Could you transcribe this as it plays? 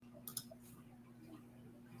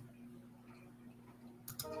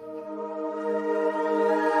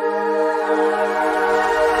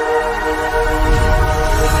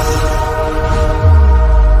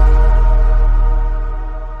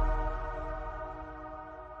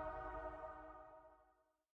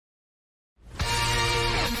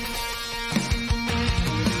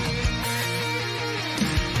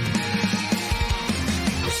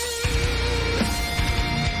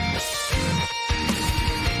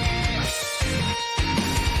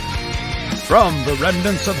From the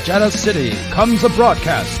remnants of Janus City comes a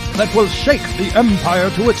broadcast that will shake the Empire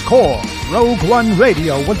to its core. Rogue One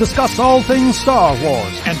Radio will discuss all things Star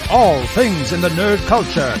Wars and all things in the nerd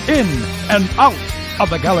culture, in and out of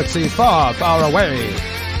the galaxy far, far away.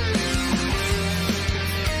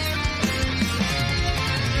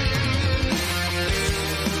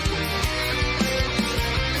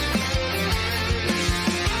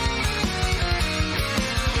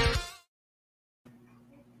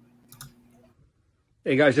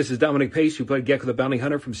 Hey guys, this is Dominic Pace, who played Gekko the Bounty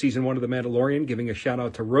Hunter from Season 1 of The Mandalorian, giving a shout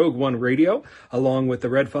out to Rogue One Radio, along with the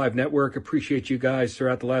Red 5 Network. Appreciate you guys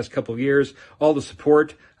throughout the last couple of years, all the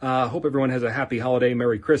support. Hope everyone has a happy holiday,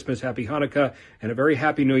 Merry Christmas, Happy Hanukkah, and a very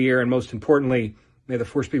Happy New Year, and most importantly, may the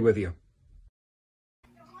Force be with you.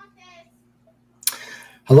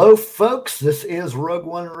 Hello, folks. This is Rogue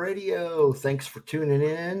One Radio. Thanks for tuning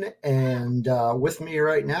in, and with me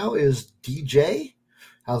right now is DJ.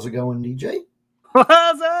 How's it going, DJ?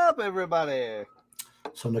 What's up, everybody?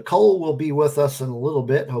 So Nicole will be with us in a little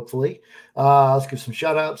bit, hopefully. Let's give some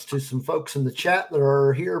shout outs to some folks in the chat that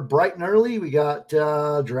are here bright and early. We got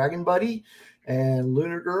Dragon Buddy and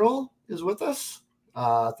Lunar Girl is with us.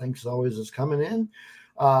 Thanks as always is coming in.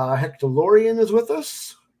 Hectolorian is with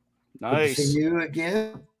us. Nice. Good to see you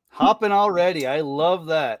again. Hopping already. I love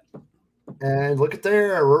that. And look at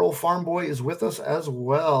there. Rural Farm Boy is with us as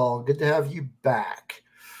well. Good to have you back.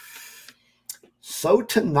 So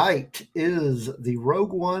tonight is the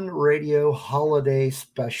Rogue One Radio Holiday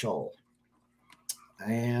Special.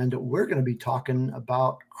 And we're going to be talking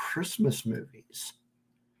about Christmas movies.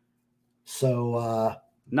 So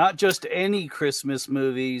not just any Christmas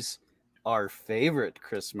movies, our favorite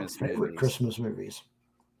Christmas movies.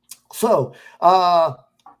 So while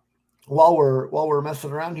we're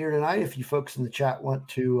messing around here tonight, if you folks in the chat want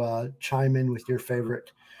to chime in with your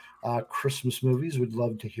favorite Christmas movies, we'd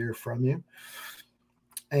love to hear from you.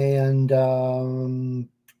 And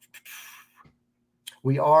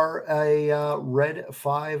we are a Red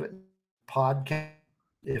 5 podcast.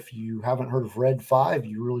 If you haven't heard of Red 5,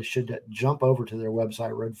 you really should jump over to their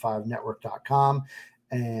website, red5network.com,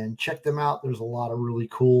 and check them out. There's a lot of really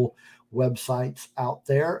cool websites out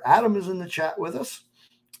there. Adam is in the chat with us.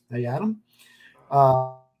 Hey, Adam.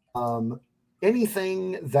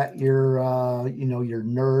 Anything that your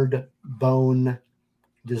nerd bone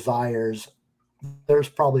desires, there's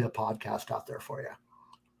probably a podcast out there for you.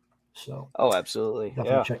 So, oh, absolutely,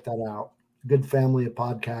 definitely check that out. Good family of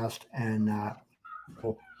podcast, and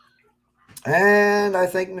cool. And I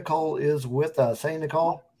think Nicole is with us. Hey,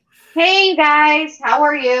 Nicole. Hey guys, how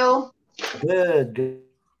are you? Good.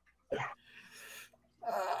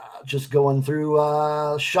 Just going through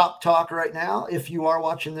Shop Talk right now. If you are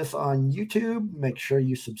watching this on YouTube, make sure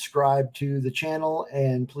you subscribe to the channel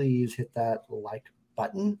and please hit that like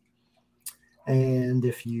button. And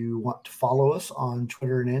if you want to follow us on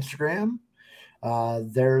Twitter and Instagram,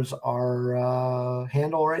 there's our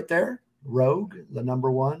handle right there, Rogue, the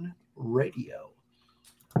 #1 Radio.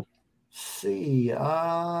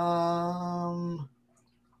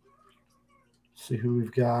 See who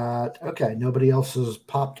we've got. Okay, nobody else has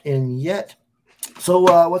popped in yet.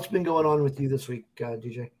 So what's been going on with you this week,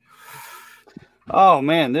 DJ? Oh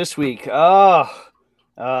man, this week, last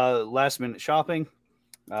minute shopping,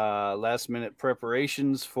 last minute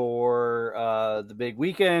preparations for the big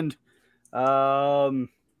weekend. Lots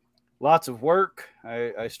of work.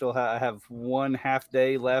 I still have 1 half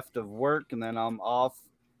day left of work, and then I'm off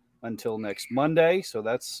until next Monday. So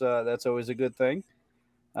that's always a good thing.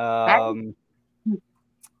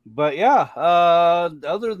 But yeah,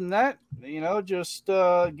 other than that, just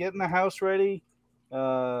getting the house ready,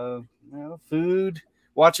 food,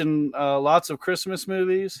 watching lots of Christmas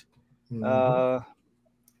movies. Mm-hmm.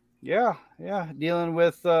 Dealing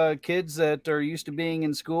with kids that are used to being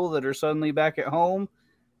in school that are suddenly back at home,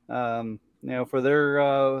 for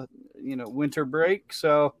their, winter break.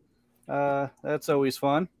 So that's always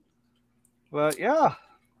fun. But yeah.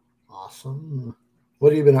 Awesome.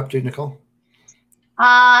 What have you been up to, Nicole?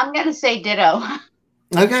 I'm going to say ditto.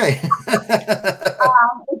 Okay.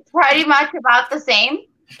 It's pretty much about the same.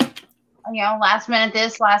 Last minute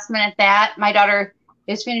this, last minute that. My daughter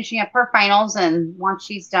is finishing up her finals, and once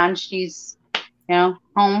she's done, she's,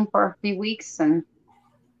 home for a few weeks. And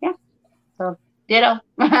yeah, so ditto.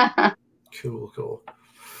 Cool.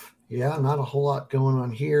 Yeah, not a whole lot going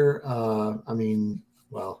on here.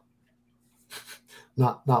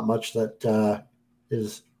 Not much that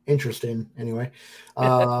is interesting anyway.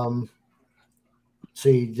 We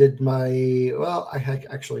did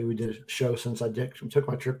a show since I took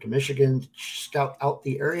my trip to Michigan to scout out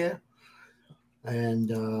the area,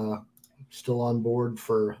 and still on board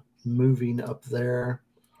for moving up there.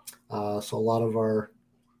 So a lot of our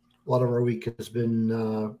week has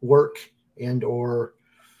been work and or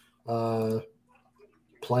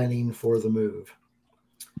planning for the move.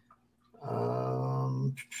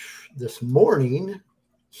 This morning,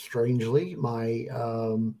 strangely, my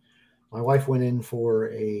wife went in for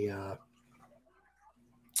a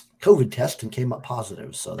COVID test and came up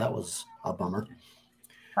positive, so that was a bummer.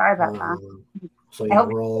 Sorry about that. So yeah,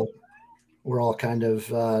 we're all kind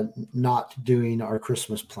of not doing our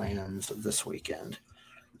Christmas plans this weekend.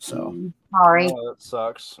 So sorry. Oh, that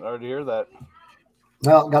sucks. Sorry to hear that.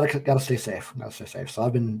 Well, gotta stay safe. Gotta stay safe. So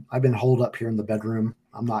I've been holed up here in the bedroom.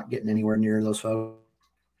 I'm not getting anywhere near those folks.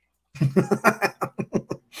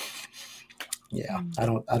 Yeah, I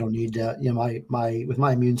don't need my with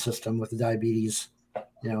my immune system with the diabetes,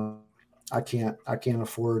 I can't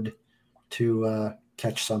afford to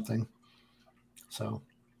catch something. So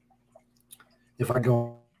if I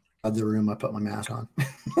go out of the room, I put my mask on.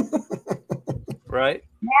 Right.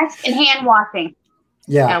 Mask and hand washing.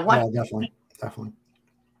 Yeah, definitely.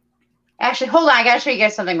 Actually, hold on. I gotta show you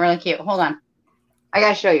guys something really cute. Hold on. I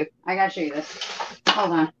gotta show you this.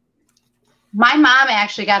 Hold on. My mom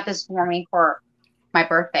actually got this for me for my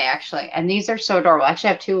birthday, actually. And these are so adorable. I actually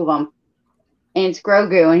have two of them. And it's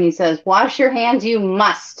Grogu. And he says, wash your hands, you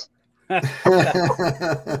must. That's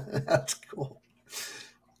cool.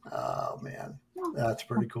 Oh, man. That's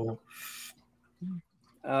pretty cool.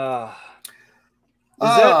 Was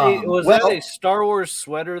that a Star Wars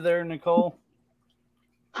sweater there, Nicole?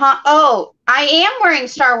 Huh? Oh, I am wearing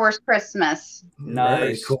Star Wars Christmas. Nice.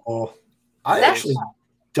 Very cool. I actually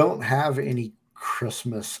don't have any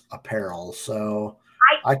Christmas apparel, so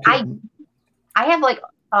I have like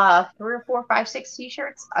 3 or 4, 5, 6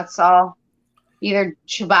 t-shirts. That's all. Either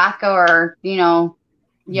Chewbacca or Yoda.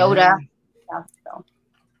 Yeah. So.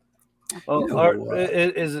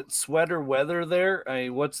 Is it sweater weather there? I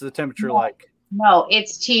mean, what's the temperature like? No,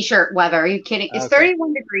 it's t-shirt weather. Are you kidding? It's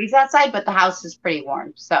 31 degrees outside, but the house is pretty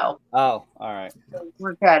warm. So all right,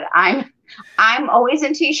 we're good. I'm always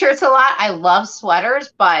in t-shirts a lot. I love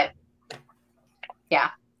sweaters, but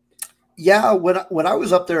yeah. When I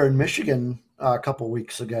was up there in Michigan a couple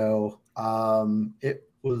weeks ago, it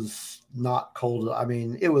was not cold. I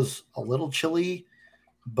mean, it was a little chilly,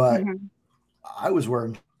 but I was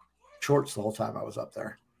wearing shorts the whole time I was up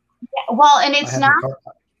there. Yeah, well, and it's not.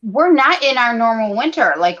 We're not in our normal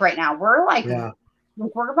winter like right now. We're like,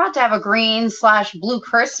 we're about to have a green/blue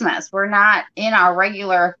Christmas. We're not in our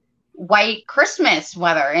regular white Christmas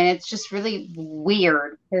weather. And it's just really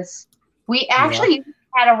weird because we actually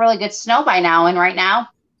had a really good snow by now. And right now,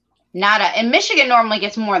 and Michigan normally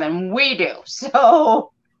gets more than we do.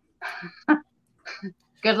 So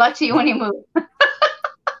good luck to you when you move.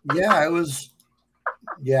 It was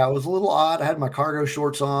a little odd. I had my cargo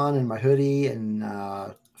shorts on and my hoodie, and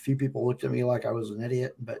a few people looked at me like I was an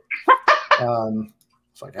idiot, but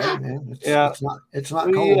it's like, hey man, it's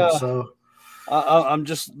not cold. So I'm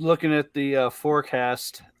just looking at the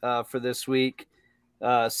forecast for this week.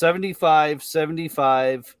 75,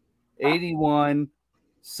 75, 81,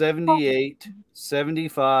 78,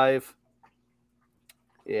 75.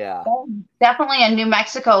 Yeah. Definitely a New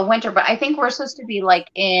Mexico winter, but I think we're supposed to be like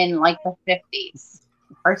in like the 50s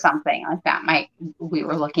or something like that. We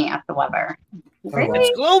were looking at the weather. Really? It's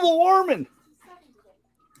global warming.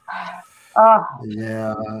 Oh.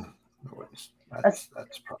 Yeah. That's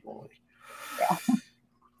probably. Yeah.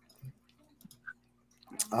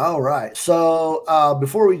 All right. So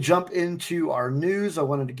before we jump into our news, I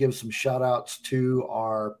wanted to give some shout outs to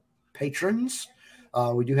our patrons.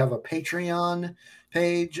 We do have a Patreon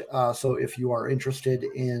page. So if you are interested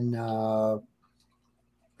in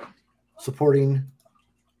supporting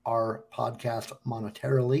our podcast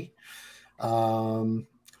monetarily,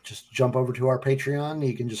 just jump over to our Patreon.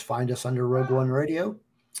 You can just find us under Rogue One Radio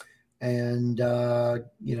and,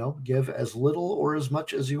 give as little or as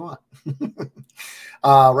much as you want.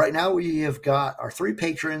 Right now we have got our 3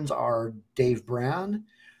 patrons are Dave Brown,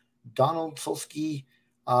 Donald Sulsky,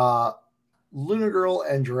 Luna Girl,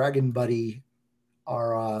 and Dragon Buddy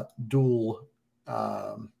are dual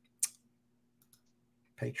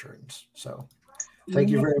patrons. So thank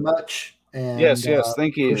you very much. And yes,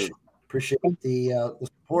 thank you. Appreciate the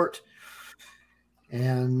support.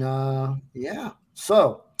 And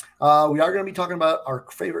so we are going to be talking about our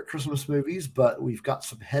favorite Christmas movies, but we've got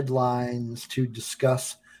some headlines to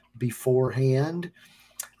discuss beforehand.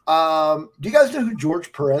 Do you guys know who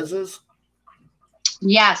George Perez is?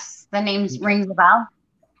 Yes, the name rings a bell.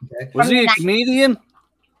 Okay. Was he a comedian?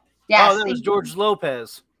 Yes. Oh, that was George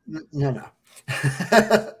Lopez. No.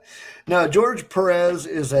 No, George Perez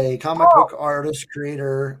is a comic book artist,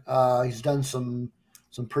 creator. He's done some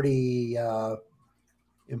pretty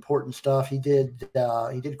important stuff. He did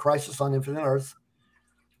Crisis on Infinite Earth.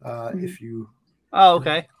 If you,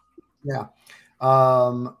 okay, yeah,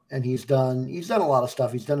 and he's done a lot of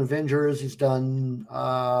stuff. He's done Avengers. He's done.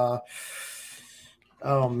 Oh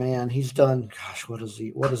man, he's done. Gosh, what has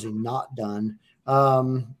he not done?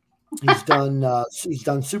 He's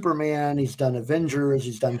done Superman. He's done Avengers.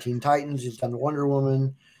 He's done Teen Titans. He's done Wonder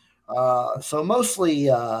Woman. So mostly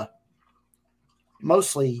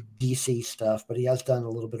DC stuff, but he has done a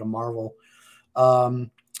little bit of Marvel.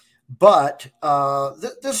 But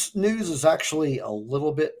this news is actually a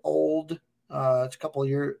little bit old. It's a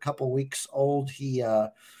couple weeks old. He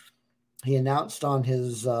announced on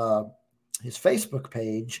his Facebook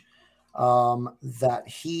page that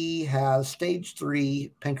he has stage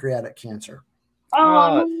 3 pancreatic cancer.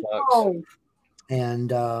 Oh, no.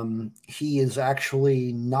 And he is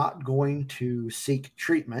actually not going to seek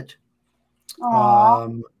treatment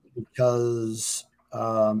because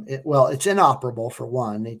it's inoperable for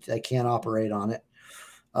one. They can't operate on it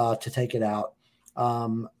to take it out.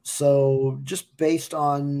 So just based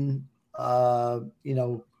on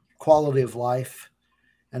quality of life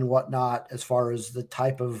and whatnot, as far as the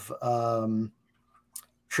type of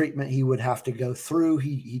treatment he would have to go through,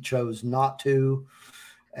 he chose not to.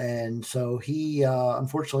 And so he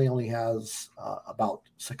unfortunately only has about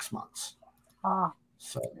 6 months. Oh.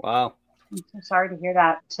 So wow. I'm so sorry to hear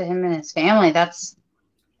that to him and his family. That's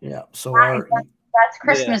So that's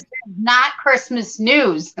Christmas, not Christmas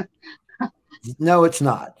news. No, it's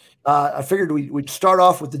not. I figured we'd start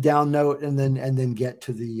off with the down note and then get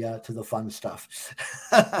to the fun stuff.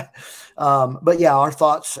 But yeah, our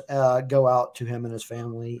thoughts go out to him and his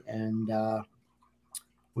family, and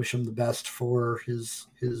wish him the best for his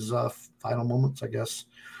final moments, I guess.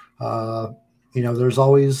 There's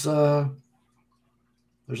always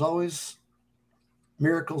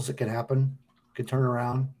miracles that could happen, could turn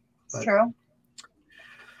around. It's true.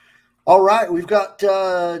 All right, we've got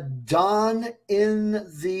Don in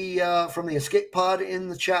the from the Escape Pod in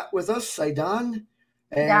the chat with us. Say Don,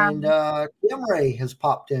 and Camray has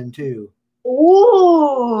popped in too.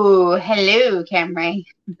 Ooh, hello, Camray.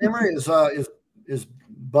 Camray is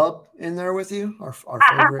Bub in there with you? Our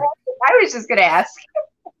favorite. I was just gonna ask.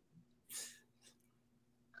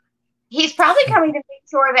 He's probably coming to make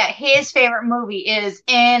sure that his favorite movie is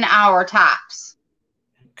in our tops.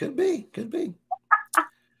 Could be.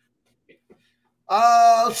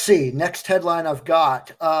 Let's see. Next headline I've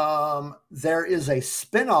got. There is a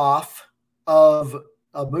spinoff of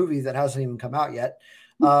a movie that hasn't even come out yet.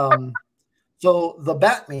 So The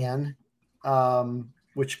Batman,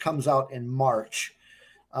 which comes out in March.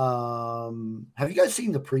 Have you guys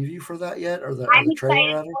seen the preview for that yet, or the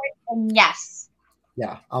trailer? Of it? Yes.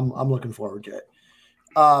 Yeah, I'm looking forward to it.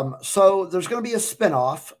 So there's going to be a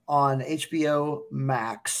spinoff on HBO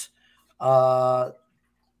Max.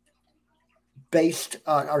 Based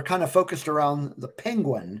are kind of focused around the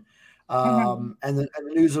Penguin, and the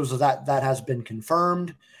news was that has been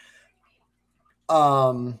confirmed.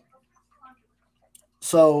 So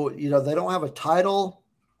they don't have a title.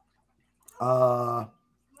 I'm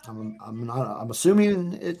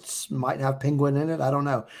assuming it's might have Penguin in it. I don't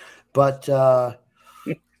know, but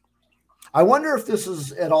I wonder if this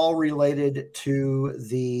is at all related to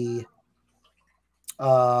the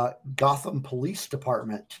Gotham Police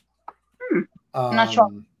Department. I'm not sure.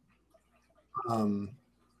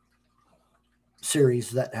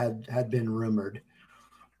 Series that had been rumored.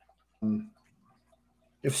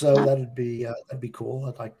 If so, that'd be cool.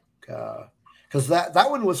 I'd like because that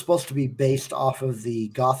one was supposed to be based off of the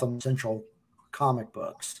Gotham Central comic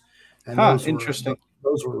books, and interesting.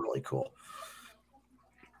 Those were really cool.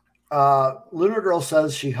 Lunar Girl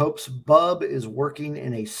says she hopes Bub is working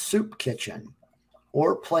in a soup kitchen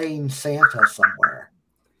or playing Santa somewhere.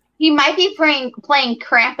 He might be playing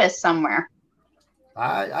Krampus somewhere.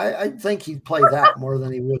 I think he'd play that more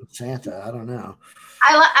than he would Santa. I don't know.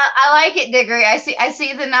 I like it, Diggory. I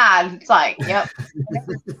see the nod. It's like, yep.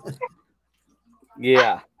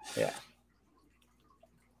 Yeah.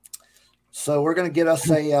 So we're gonna get us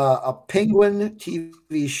a Penguin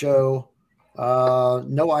TV show.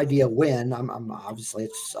 No idea when. I'm obviously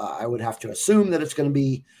it's. I would have to assume that it's going to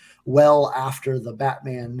be well after the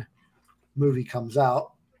Batman movie comes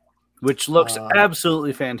out. Which looks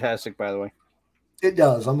absolutely fantastic, by the way. It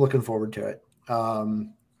does. I'm looking forward to it.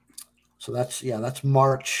 So that's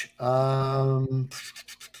March. Trying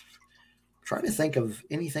to think of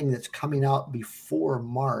anything that's coming out before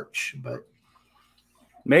March, but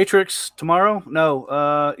Matrix tomorrow?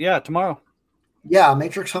 No, tomorrow. Yeah,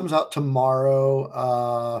 Matrix comes out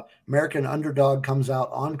tomorrow. American Underdog comes out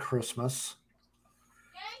on Christmas.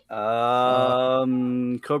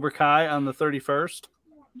 Cobra Kai on the 31st.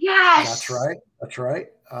 Yes, That's right.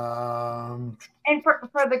 And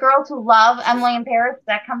for the girls who love Emily in Paris,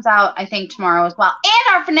 that comes out, I think, tomorrow as well.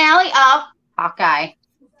 And our finale of Hawkeye.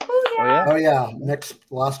 Oh yeah.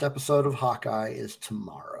 Last episode of Hawkeye is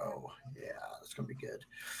tomorrow. Yeah, it's gonna be good.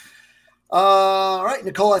 All right,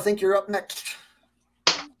 Nicole, I think you're up next.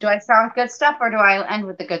 Do I start with good stuff or do I end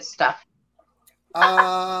with the good stuff?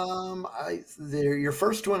 Your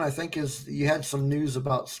first one, I think, is you had some news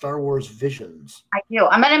about Star Wars Visions. I do.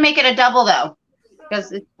 I'm going to make it a double, though,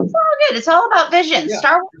 because it's all good. It's all about Visions. Yeah.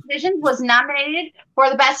 Star Wars Visions was nominated for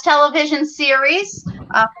the Best Television Series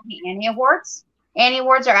for the Annie Awards. Annie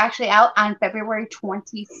Awards are actually out on February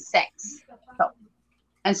 26th.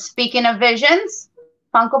 And speaking of Visions,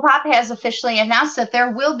 Funko Pop has officially announced that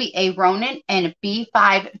there will be a Ronin and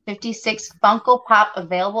B556 Funko Pop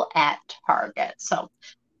available at Target. So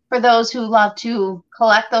for those who love to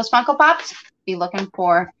collect those Funko Pops, be looking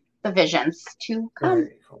for the Visions to come.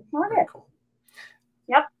 Very cool.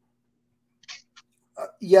 Yep.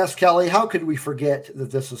 Yes, Kelly, how could we forget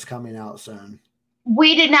that this is coming out soon?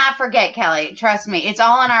 We did not forget, Kelly. Trust me. It's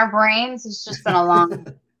all in our brains. It's just been a long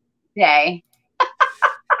day.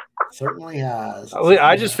 Certainly has.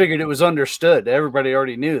 I just figured it was understood. Everybody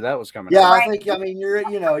already knew that was coming. Yeah, I think. I mean, you're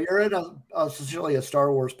in essentially a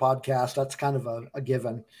Star Wars podcast. That's kind of a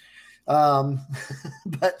given.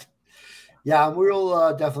 But yeah,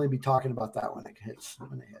 we'll definitely be talking about that when it hits.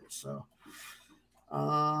 So,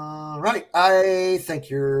 right. I think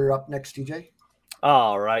you're up next, TJ.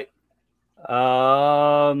 All right.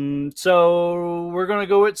 So we're gonna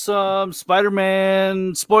go with some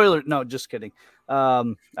Spider-Man spoiler. No, just kidding.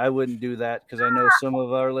 I wouldn't do that because I know some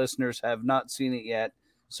of our listeners have not seen it yet,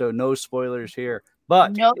 so no spoilers here.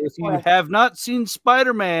 But if you have not seen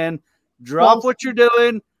Spider-Man, drop what you're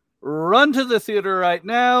doing, run to the theater right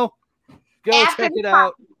now, go check it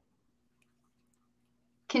out.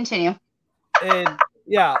 Continue. And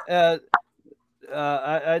yeah,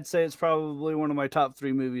 I'd say it's probably one of my top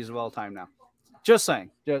 3 movies of all time now. Just saying.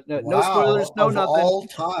 No spoilers, no nothing. All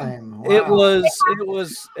time. Wow.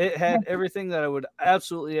 It had everything that I would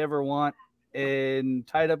absolutely ever want and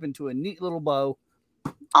tied up into a neat little bow.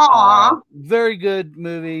 Very good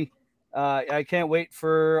movie. I can't wait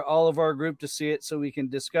for all of our group to see it so we can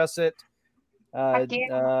discuss it.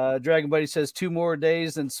 Dragon Buddy says 2 more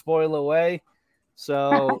days and spoil away.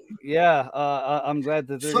 So yeah, I'm glad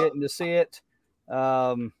that they're getting to see it.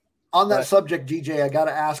 On that subject, DJ, I got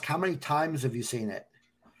to ask, how many times have you seen it?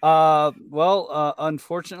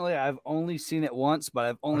 Unfortunately, I've only seen it once, but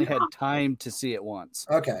I've only had time to see it once.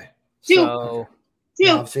 Okay. So,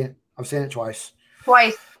 yeah, I've seen it twice.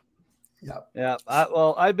 Yeah.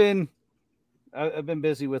 I've been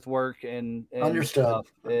busy with work and Understood. Stuff.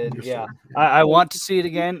 And yeah, I want to see it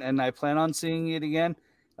again, and I plan on seeing it again.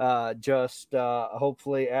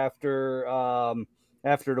 Hopefully after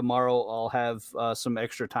tomorrow, I'll have some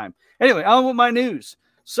extra time. Anyway, on with my news.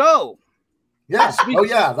 So, yeah.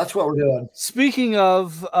 That's what we're doing. Speaking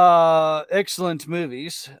of excellent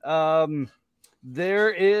movies, there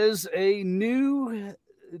is a new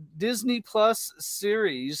Disney Plus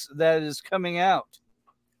series that is coming out.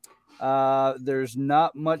 There's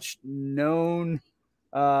not much known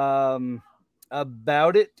about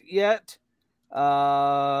it yet.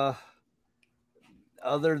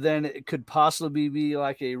 Other than it could possibly be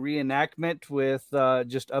like a reenactment with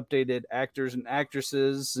just updated actors and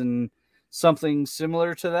actresses and something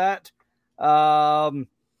similar to that.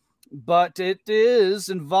 But it is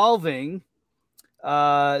involving the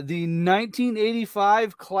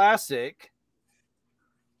 1985 classic,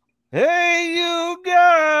 Hey You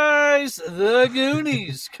Guys, The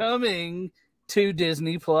Goonies, coming to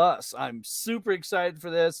Disney Plus. I'm super excited for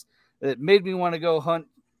this. It made me want to go hunt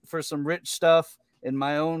for some rich stuff in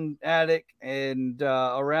my own attic and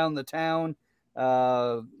around the town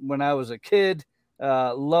when I was a kid.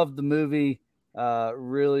 Loved the movie.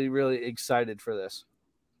 Really, really excited for this.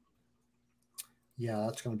 Yeah,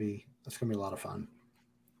 that's gonna be a lot of fun.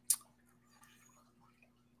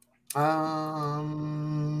 You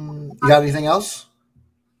got anything else?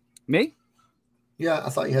 Me? Yeah, I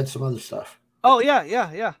thought you had some other stuff. Oh yeah.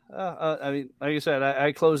 I mean, like I said,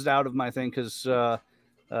 I closed out of my thing because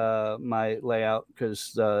my layout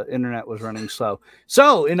because the internet was running slow.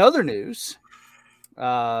 So in other news,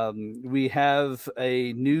 we have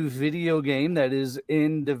a new video game that is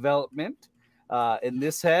in development, and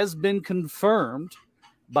this has been confirmed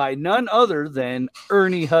by none other than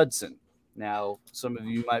Ernie Hudson. Now, some of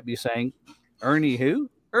you might be saying, Ernie who?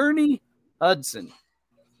 Ernie Hudson,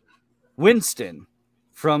 Winston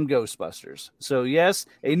from Ghostbusters. So yes,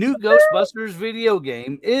 a new Ghostbusters video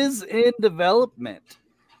game is in development.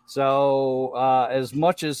 So as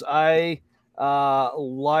much as I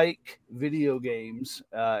like video games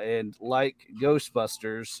and like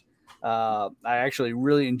Ghostbusters, I actually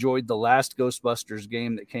really enjoyed the last Ghostbusters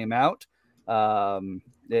game that came out.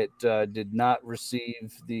 It did not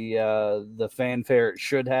receive the fanfare it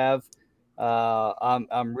should have.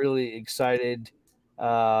 I'm really excited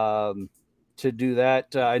to do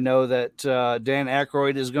that. I know that Dan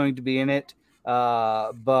Aykroyd is going to be in it,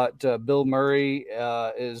 but Bill Murray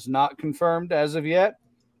is not confirmed as of yet.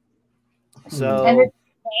 So, and it's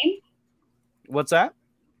a game? What's that?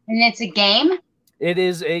 And it's a game? It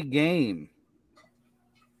is a game.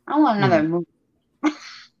 I want another movie.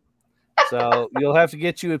 So you'll have to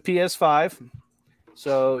get you a PS5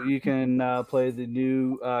 so you can play the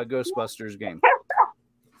new Ghostbusters game.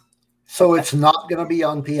 So it's not going to be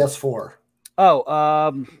on PS4.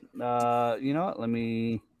 Oh, you know what? Let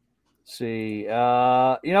me see.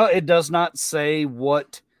 It does not say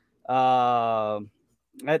what.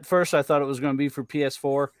 At first, I thought it was going to be for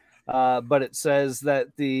PS4, but it says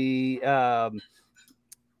that the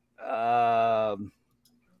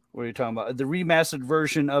what are you talking about? The remastered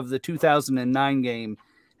version of the 2009 game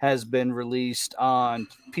has been released on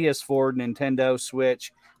PS4, Nintendo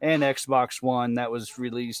Switch, and Xbox One. That was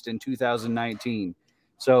released in 2019.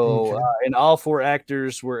 So, and all 4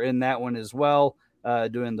 actors were in that one as well,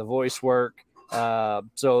 doing the voice work.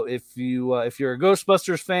 So if you're a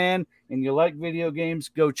Ghostbusters fan and you like video games,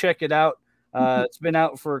 go check it out. It's been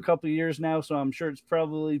out for a couple of years now, so I'm sure it's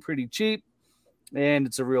probably pretty cheap, and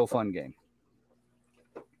it's a real fun game.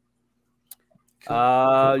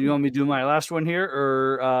 You want me to do my last one here,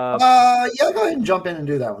 or yeah, go ahead and jump in and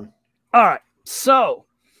do that one. All right. So,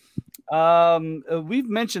 we've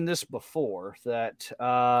mentioned this before that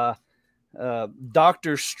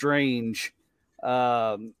Doctor Strange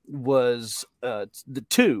was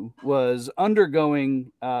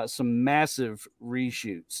undergoing some massive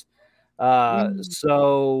reshoots.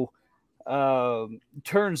 So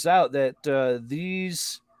turns out that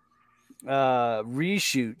these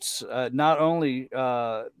reshoots not only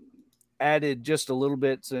added just a little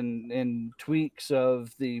bits and tweaks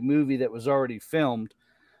of the movie that was already filmed,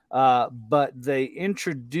 but they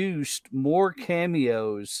introduced more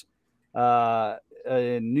cameos and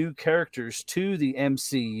new characters to the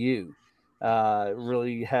MCU.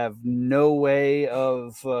 Really have no way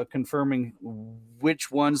of confirming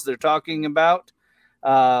which ones they're talking about,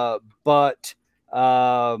 but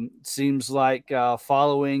seems like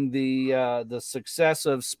following the success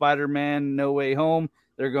of Spider-Man No Way Home,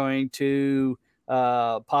 they're going to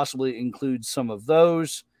possibly include some of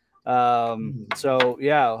those. So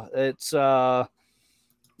yeah, it's the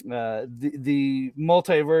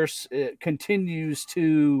multiverse continues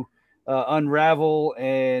to unravel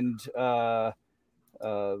and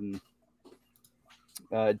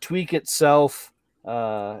tweak itself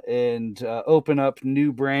and open up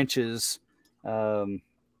new branches. I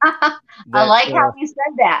like how you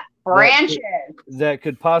said that. Branches. That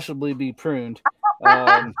could possibly be pruned.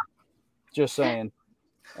 Just saying.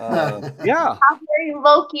 Yeah. How very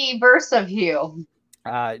Loki verse of you.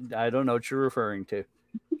 I don't know what you're referring to.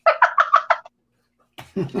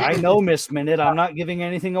 I know, Miss Minute. I'm not giving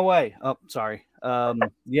anything away. Oh, sorry.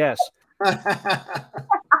 Yes.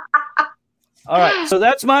 All right. So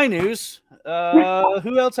that's my news.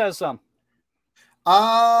 Who else has some?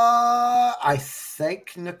 I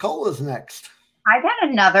think Nicole is next. I've had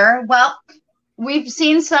another. Well, we've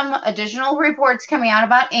seen some additional reports coming out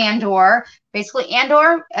about Andor. Basically,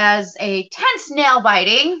 Andor, as a tense,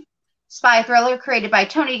 nail-biting spy thriller created by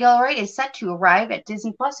Tony Gilroy, is set to arrive at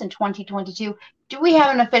Disney Plus in 2022. Do we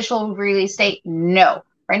have an official release date? No.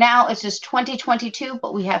 Right now, it's just 2022,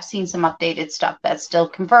 but we have seen some updated stuff that still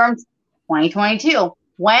confirms 2022.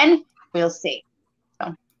 When? We'll see.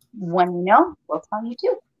 So when we know, we'll tell you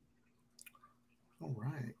too. All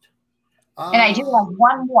right. And I do have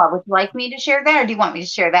one more. Would you like me to share that, or do you want me to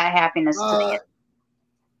share that happiness to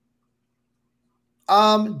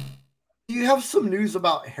the do you have some news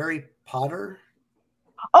about Harry Potter?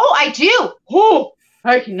 Oh, I do. Oh,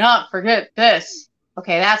 I cannot forget this.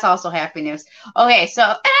 Okay, that's also happy news. Okay, so,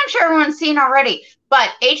 and I'm sure everyone's seen already,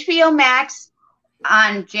 but HBO Max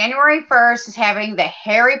on January 1st is having the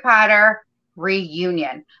Harry Potter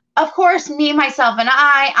reunion. Of course, me, myself, and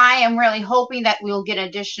I am really hoping that we'll get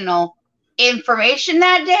additional information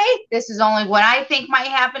that day. This is only what I think might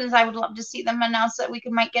happen. Is I would love to see them announce that we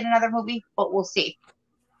might get another movie, but we'll see.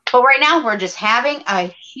 But right now, we're just having a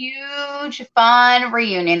huge, fun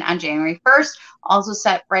reunion on January 1st. Also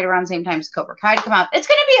set right around the same time as Cobra Kai to come out. It's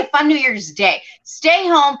going to be a fun New Year's Day. Stay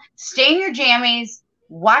home, stay in your jammies,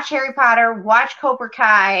 watch Harry Potter, watch Cobra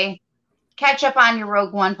Kai, catch up on your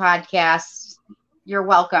Rogue One podcast. You're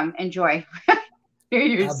welcome. Enjoy New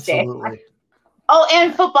Year's Day. Oh,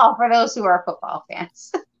 and football for those who are football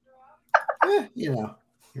fans. You know,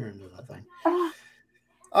 you're into that thing.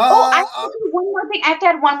 I have to do one more thing. I have to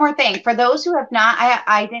add one more thing. For those who have not,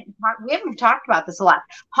 we haven't talked about this a lot.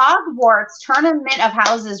 Hogwarts Tournament of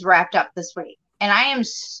Houses wrapped up this week, and I am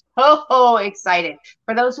so excited.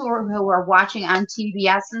 For those who are watching on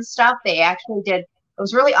TBS and stuff, they actually did. It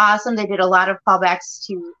was really awesome. They did a lot of callbacks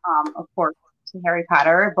to, of course, to Harry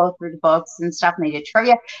Potter, both through the books and stuff, and they did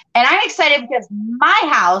trivia. And I'm excited because my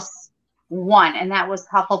house won, and that was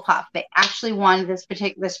Hufflepuff. They actually won this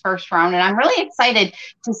first round, and I'm really excited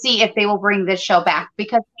to see if they will bring this show back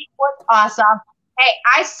because it was awesome. Hey,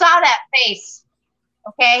 I saw that face.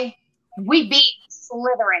 Okay, we beat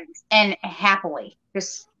Slytherin and happily.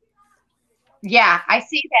 Just I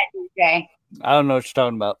see that, DJ. I don't know what you're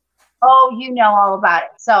talking about. Oh, you know all about it.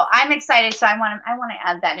 So I'm excited. So I want to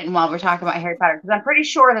add that in while we're talking about Harry Potter because I'm pretty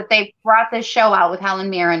sure that they brought this show out with Helen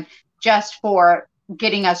Mirren just for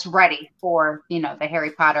getting us ready for, the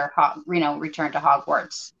Harry Potter, return to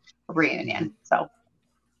Hogwarts reunion. So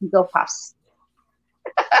go Puffs.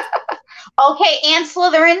 Okay, and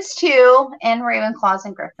Slytherins too, and Ravenclaws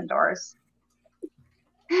and Gryffindors.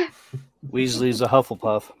 Weasley's a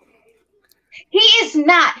Hufflepuff. He is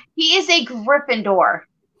not. He is a Gryffindor.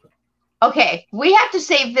 Okay, we have to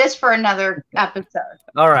save this for another episode.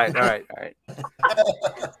 All right. To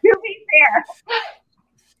be fair.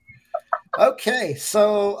 Okay,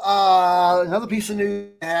 so another piece of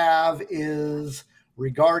news I have is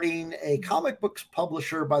regarding a comic books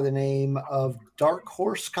publisher by the name of Dark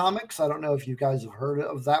Horse Comics. I don't know if you guys have heard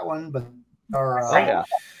of that one, but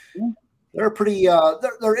they're pretty.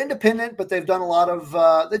 They're independent, but they've done a lot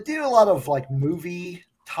of. They do a lot of like movie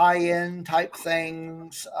tie-in type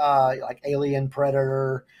things, like Alien,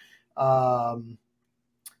 Predator. I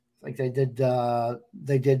think they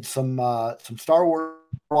did some Star Wars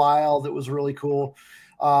for a while that was really cool.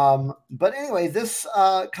 But anyway, this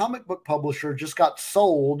comic book publisher just got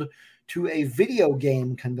sold to a video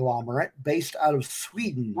game conglomerate based out of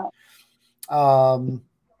Sweden.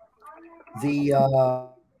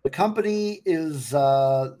 The company is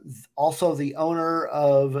also the owner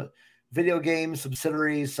of video game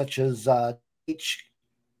subsidiaries such as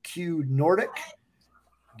HQ Nordic,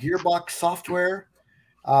 Gearbox Software,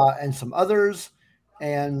 and some others.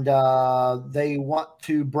 And they want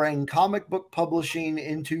to bring comic book publishing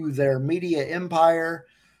into their media empire.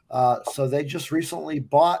 So they just recently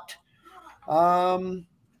bought Dark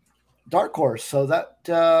Horse. So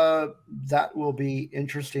that will be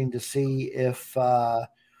interesting to see if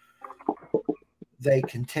they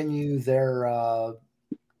continue their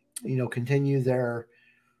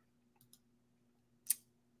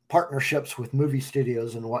partnerships with movie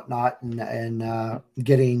studios and whatnot, and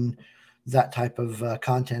getting that type of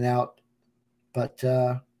content out. But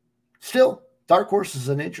still, Dark Horse is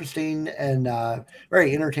an interesting and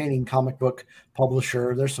very entertaining comic book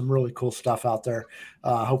publisher. There's some really cool stuff out there.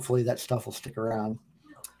 Hopefully that stuff will stick around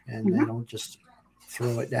and they don't just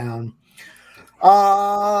throw it down.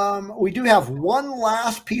 We do have one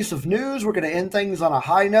last piece of news. We're going to end things on a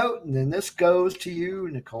high note, and then this goes to you,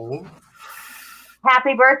 Nicole.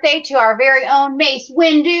 Happy birthday to our very own Mace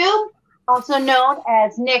Windu, also known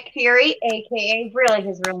as Nick Fury, a.k.a. really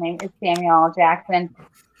his real name is Samuel L. Jackson,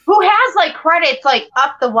 who has like credits like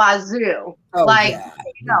up the wazoo.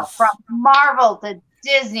 From Marvel to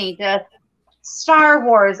Disney to Star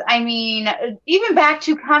Wars. I mean, even back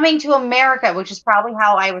to Coming to America, which is probably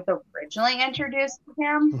how I was originally introduced to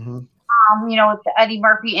him. With Eddie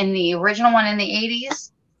Murphy in the original one in the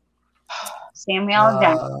 80s. Samuel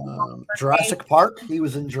Jackson. Jurassic Park. He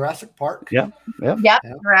was in Jurassic Park. Yep,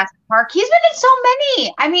 Jurassic Park. He's been in so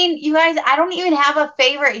many. I mean, you guys, I don't even have a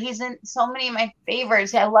favorite. He's in so many of my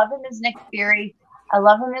favorites. I love him as Nick Fury. I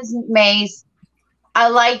love him as Mace. I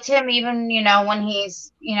liked him even, when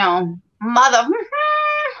he's, mother.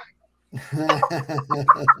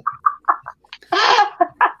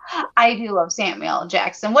 I do love Samuel L.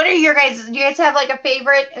 Jackson. What are your guys? Do you guys have like a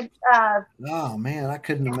favorite? Oh man, I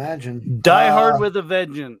couldn't imagine. Die Hard with a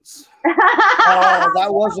Vengeance. Oh,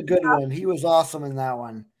 that was a good one. He was awesome in that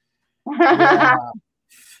one. Yeah.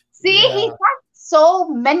 He's got so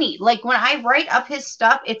many. Like when I write up his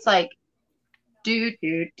stuff, it's like, dude.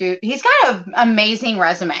 He's got an amazing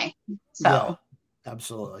resume. So. Yeah,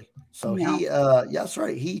 absolutely. So he, that's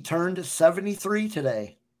right. He turned 73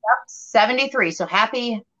 today. 73. So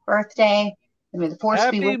happy birthday. May the force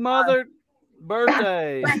be Happy with mother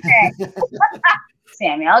birthday.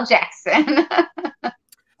 Samuel Jackson.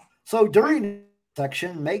 So during the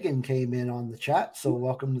section, Megan came in on the chat. So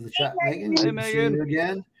welcome to the chat, Megan. Hey, Good to see Megan. you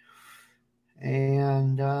again.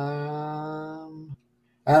 And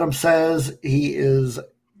Adam says he is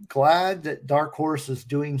glad that Dark Horse is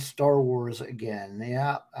doing Star Wars again.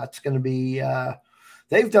 Yeah, that's going to be.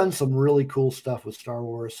 They've done some really cool stuff with Star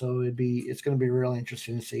Wars, so it's going to be really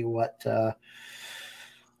interesting to see what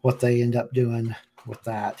they end up doing with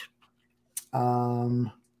that.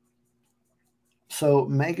 So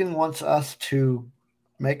Megan wants us to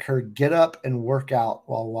make her get up and work out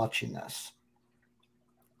while watching this.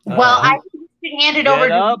 Well, I think you should hand it over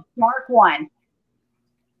to the Mark one.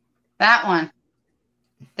 That one.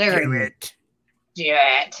 There Do it. Do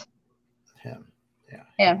it. Him. Yeah.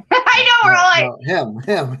 Him. I know we're all like him.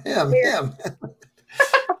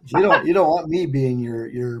 You don't want me being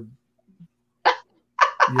your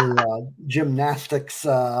gymnastics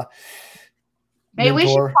maybe mentor. We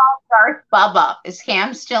should call Darth Bubba. Is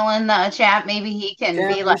Cam still in the chat? Maybe he can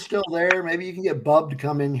be like still there. Maybe you can get Bub to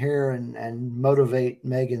come in here and motivate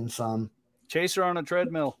Megan some. Chase her on a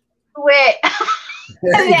treadmill. Quit.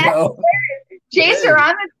 There you go. Chase her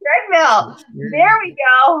on the treadmill. There we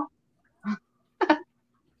go.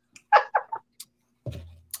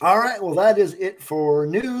 All right. Well, that is it for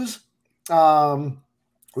news. We are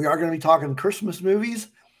going to be talking Christmas movies,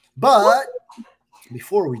 but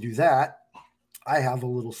before we do that, I have a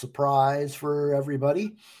little surprise for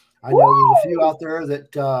everybody. I know there's a few out there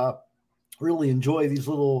that really enjoy these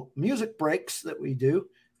little music breaks that we do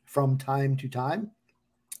from time to time.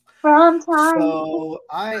 So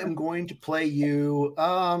I am going to play you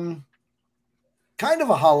kind of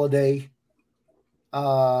a holiday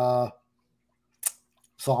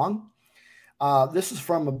song. This is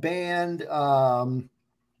from a band that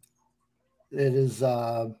is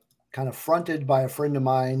kind of fronted by a friend of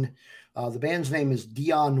mine. The band's name is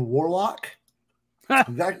Dionne Warwick.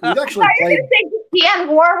 We've actually played Dionne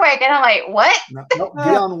Warwick, and I'm like, what? No,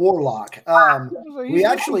 Dionne Warwick. We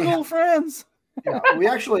actually cool friends. Yeah, we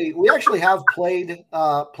actually have played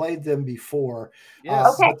them before.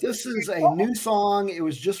 Yes. But this is a new song. It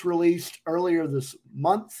was just released earlier this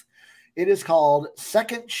month. It is called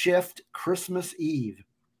Second Shift Christmas Eve.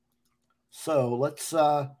 So let's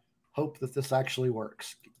hope that this actually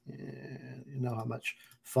works. You know how much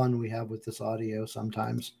fun we have with this audio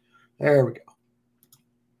sometimes. There we go.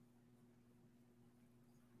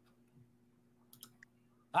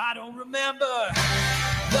 I don't remember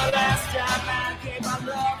the last time I gave my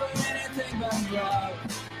lover anything but love.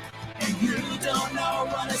 And you don't know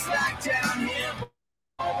what it's like down here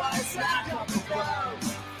or what it's like up above.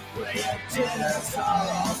 Where your dinners are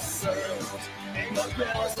all served and the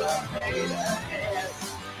bills are paid ahead.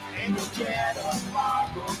 And you get a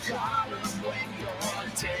marble column when you're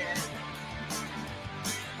dead.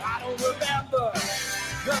 I don't remember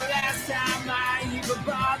the last time I even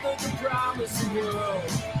bothered to promise the world.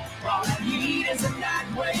 All I need is a night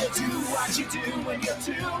where you do what you do when you're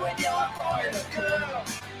two and you're a boy and a girl.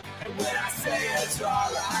 And when I say it's all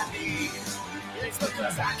I need, it's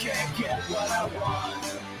because I can't get what I want.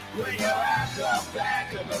 When you're at the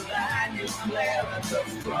back of the line, you flare at the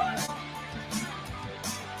front.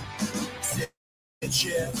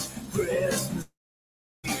 Shift Christmas,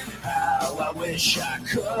 how I wish I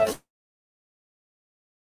could.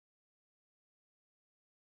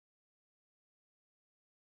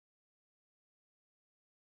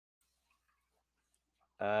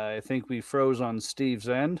 I think we froze on Steve's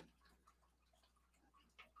end.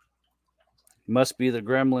 Must be the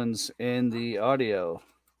gremlins in the audio.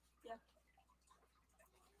 Yeah.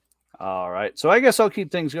 All right. So I guess I'll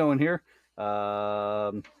keep things going here.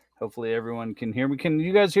 Hopefully everyone can hear me. Can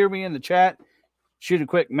you guys hear me in the chat? Shoot a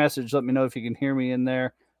quick message. Let me know if you can hear me in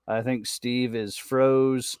there. I think Steve is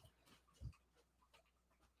froze.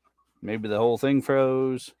 Maybe the whole thing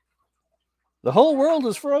froze. The whole world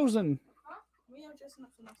is frozen.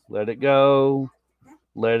 Let it go.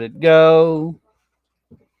 Let it go.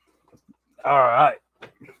 All right.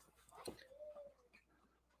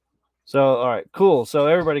 So, all right, cool. So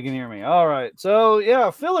everybody can hear me. All right. So,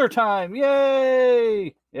 yeah, filler time.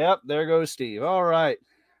 Yay. Yep, there goes Steve. All right.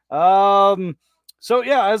 So,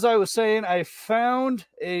 yeah, as I was saying, I found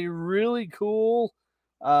a really cool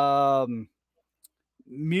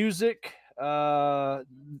music the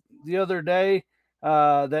other day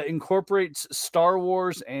that incorporates Star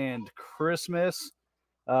Wars and Christmas.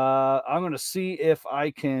 I'm going to see if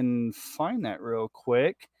I can find that real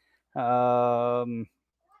quick. But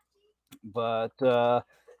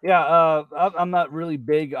I'm not really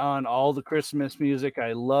big on all the Christmas music.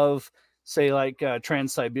 I love, say, like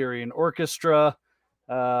Trans-Siberian Orchestra,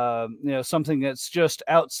 something that's just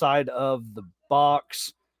outside of the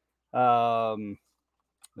box.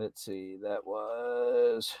 Let's see, that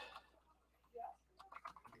was...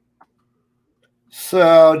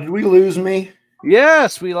 So, did we lose me?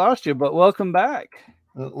 Yes, we lost you, but welcome back.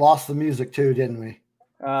 Lost the music too, didn't we?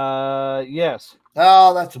 Yes.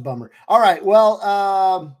 Oh, that's a bummer. All right.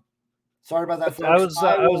 Well, sorry about that, folks.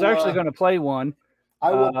 I was actually going to play one.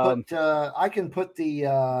 I will put. I can put the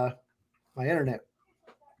my internet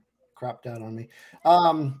crapped out on me.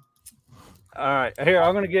 All right. Here,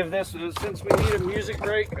 I'm going to give this, since we need a music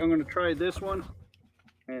break, I'm going to try this one,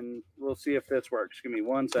 and we'll see if this works. Give me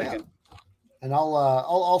 1 second. Yeah. And I'll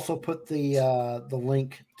also put the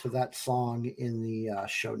link to that song in the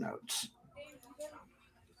show notes.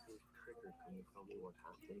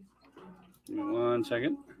 Give me 1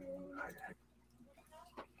 second.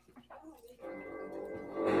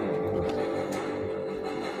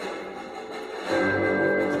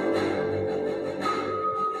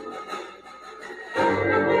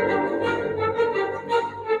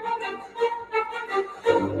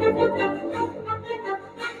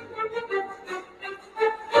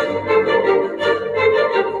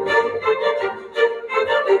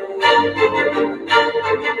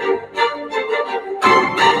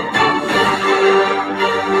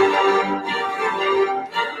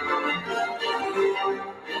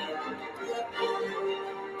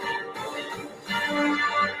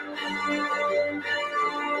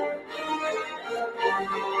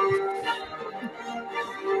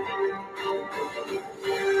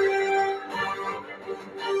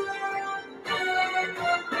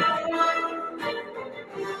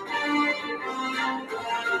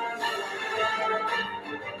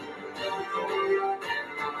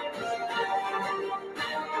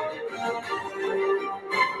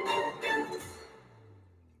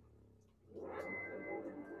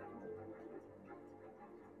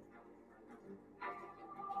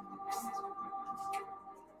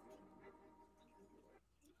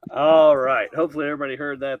 All right. Hopefully everybody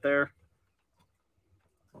heard that there.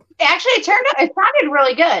 Actually, it sounded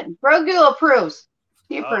really good. Grogu approves.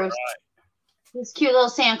 He approves. Right. This cute little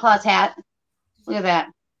Santa Claus hat. Look at that.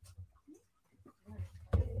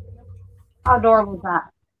 How adorable is that?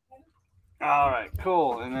 All right,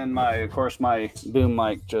 cool. And then my boom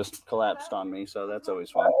mic just collapsed on me, so that's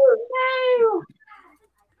always fun. Oh, no.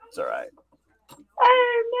 It's all right.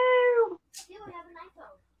 Oh, no.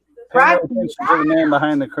 Pay no attention to the man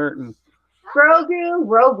behind the curtain. Grogu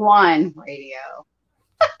Rogue One radio.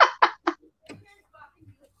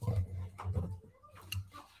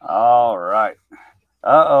 All right.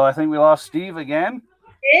 Uh-oh, I think we lost Steve again.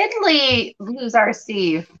 Did we lose our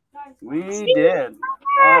Steve? We did.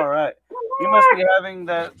 All right. You must be having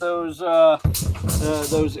those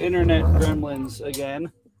internet gremlins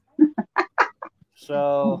again.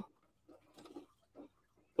 So,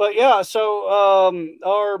 but yeah. So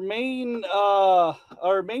our main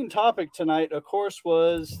topic tonight, of course,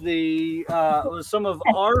 was was some of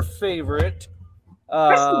our favorite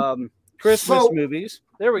Christmas movies.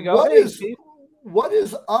 There we go. What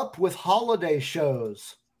is up with holiday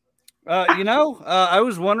shows? I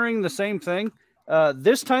was wondering the same thing.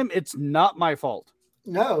 This time, it's not my fault.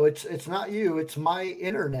 No, it's not you. It's my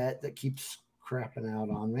internet that keeps crapping out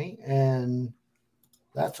on me, and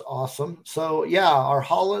that's awesome. So yeah, our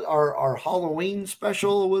Halloween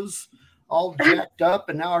special was all jacked up,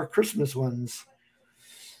 and now our Christmas ones.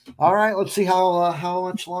 All right, let's see how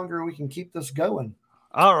much longer we can keep this going.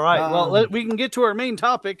 All right. Well, we can get to our main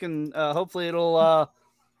topic, and hopefully it'll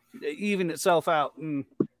even itself out and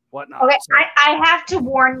whatnot. Okay, so. I have to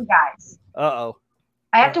warn you guys. Uh-oh.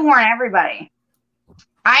 I have to warn everybody.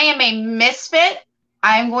 I am a misfit.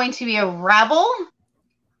 I am going to be a rebel.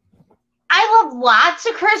 I love lots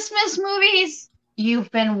of Christmas movies.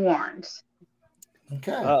 You've been warned.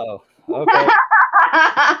 Okay. Uh-oh. Okay.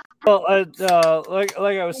 Well, like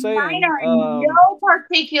I was saying, mine are in no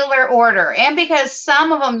particular order, and because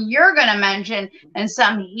some of them you're going to mention and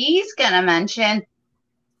some he's going to mention.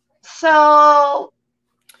 So,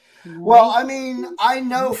 well, I mean, I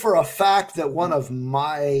know for a fact that one of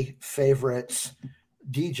my favorites,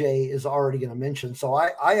 DJ, is already going to mention. So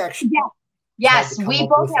I actually, yes, we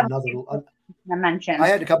both have another mention. I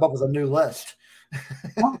had to come up with a new list.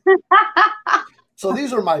 So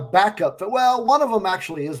these are my backup. Well, one of them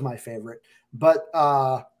actually is my favorite, but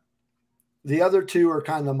the other two are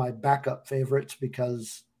kind of my backup favorites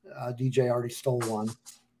because DJ already stole one.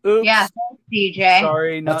 Oops. Yeah, thanks, DJ.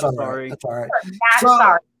 Sorry, not That's all sorry. Right. That's all right. Not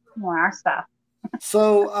sorry. More our stuff.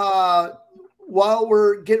 So while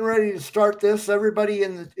we're getting ready to start this, everybody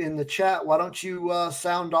in the chat, why don't you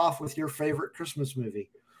sound off with your favorite Christmas movie?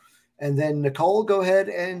 And then Nicole, go ahead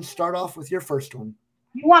and start off with your first one.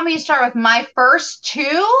 You want me to start with my first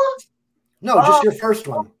two? No, just your first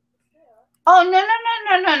one. Oh, no.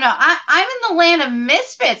 I'm in the land of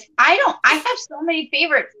misfits. I have so many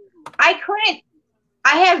favorites. I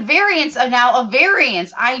have variants of now of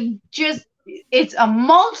variants. It's a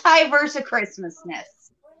multiverse of Christmasness.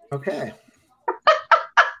 Okay.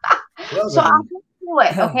 So I'll just do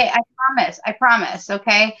it. Okay. I promise.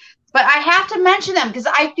 Okay. But I have to mention them because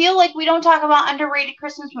I feel like we don't talk about underrated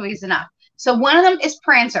Christmas movies enough. So one of them is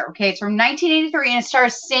Prancer. Okay. It's from 1983 and it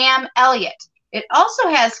stars Sam Elliott. It also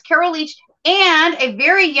has Carol Leach and a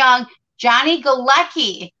very young Johnny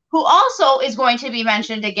Galecki, who also is going to be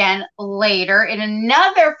mentioned again later in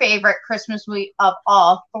another favorite Christmas movie of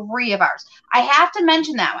all three of ours. I have to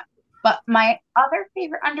mention that one. But my other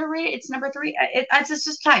favorite underrated, it's number 3. It's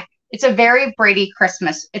just time. It's A Very Brady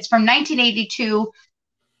Christmas. It's from 1982.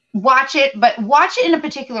 Watch it, but watch it in a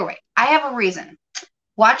particular way. I have a reason.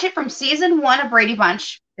 Watch it from season 1 of Brady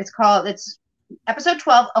Bunch. It's episode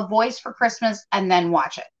 12, A Voice for Christmas, and then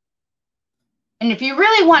watch it. And if you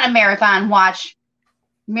really want a marathon, watch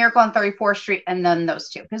Miracle on 34th Street and then those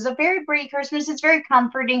two. Because A Very Brady Christmas, it's very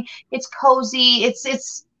comforting. It's cozy.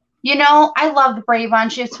 It's I love the Brady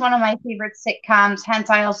Bunch. It's one of my favorite sitcoms.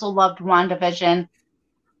 Hence, I also loved WandaVision.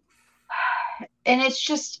 And it's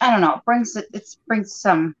just, I don't know, it brings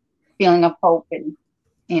some feeling of hope and,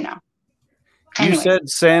 You Anyways. said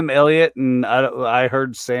Sam Elliott, and I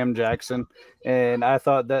heard Sam Jackson, and I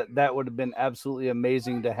thought that would have been absolutely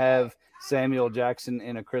amazing to have Samuel Jackson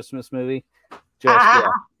in a Christmas movie.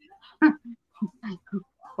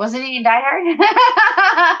 Wasn't he in Die Hard?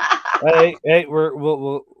 Hey,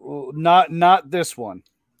 we'll not this one.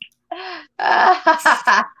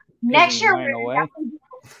 Next year, away.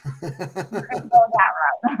 go that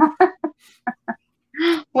route.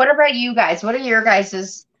 What about you guys? What are your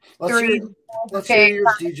guys' three? Let's hear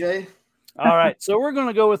yours, DJ. All right, so we're going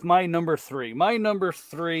to go with my number 3. My number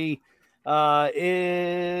 3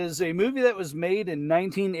 is a movie that was made in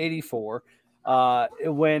 1984.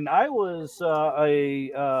 When I was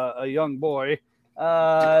a young boy,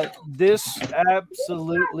 this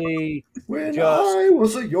absolutely When I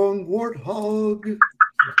was a young warthog.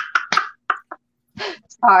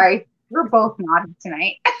 Sorry, we're both nodding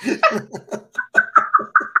tonight. When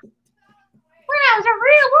I was a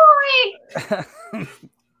real boy.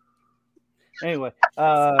 Anyway,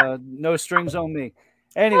 no strings on me.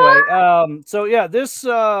 Anyway, so yeah, this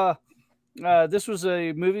was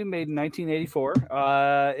a movie made in 1984.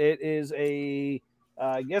 It is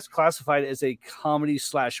I guess classified as a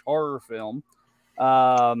comedy/horror film.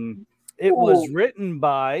 It was written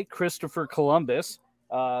by Christopher Columbus,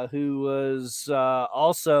 who was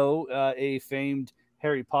also a famed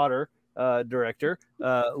Harry Potter director,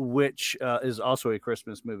 which is also a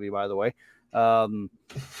Christmas movie, by the way.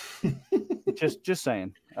 Just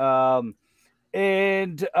saying.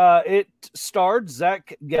 And it starred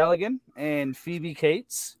Zach Galligan and Phoebe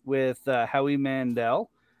Cates with Howie Mandel.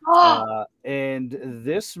 And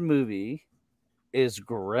this movie is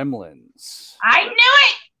Gremlins. I knew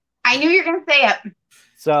it. I knew you were going to say it.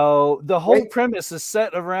 So the whole premise is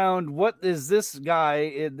set around what is this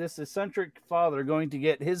guy, this eccentric father, going to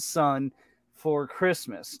get his son for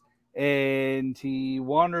Christmas? And he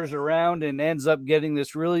wanders around and ends up getting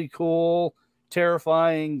this really cool,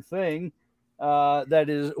 terrifying thing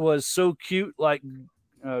that was so cute, like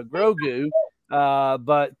Grogu,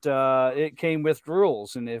 but it came with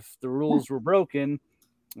rules, and if the rules were broken,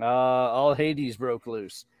 all Hades broke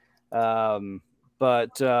loose.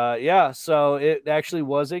 But so it actually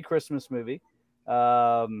was a Christmas movie.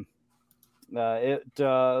 One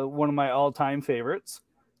of my all-time favorites.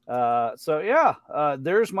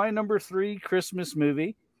 There's my number 3 Christmas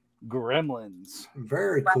movie, Gremlins.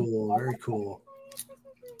 Very cool. Very cool.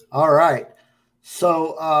 All right.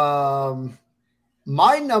 So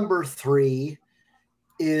my number 3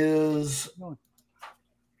 is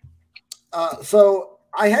so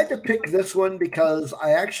I had to pick this one because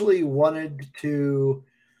I actually wanted to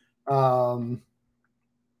the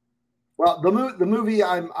movie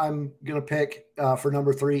I'm going to pick for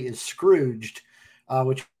number 3 is Scrooged,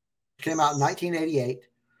 which came out in 1988.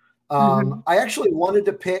 I actually wanted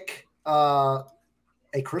to pick A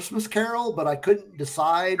Christmas Carol, but I couldn't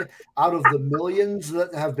decide out of the millions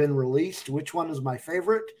that have been released which one is my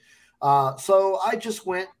favorite. So I just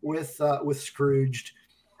went with Scrooged,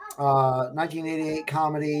 1988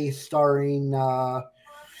 comedy starring, of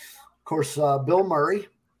course, Bill Murray.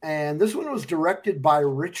 And this one was directed by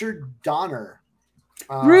Richard Donner.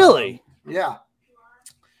 Really? Yeah.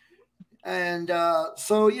 And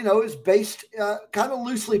so, it's based kind of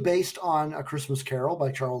loosely based on A Christmas Carol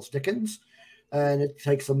by Charles Dickens. And it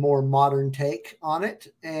takes a more modern take on it.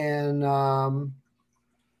 And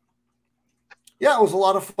yeah, it was a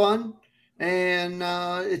lot of fun. And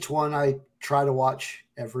it's one I try to watch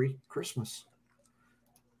every Christmas.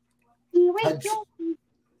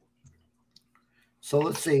 So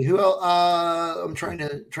let's see who else. I'm trying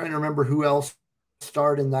to remember who else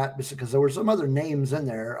starred in that, because there were some other names in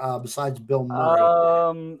there besides Bill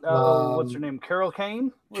Murray. What's her name? Carol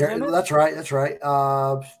Kane. That's right.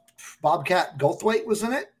 Bobcat Goldthwait was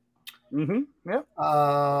in it. Mm-hmm. Yeah.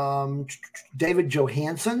 David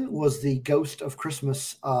Johansen was the Ghost of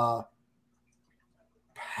Christmas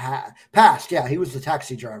Past. Yeah, he was the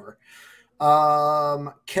taxi driver.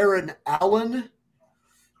 Karen Allen,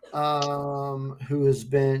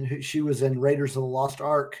 she was in Raiders of the Lost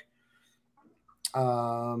Ark.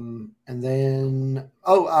 And then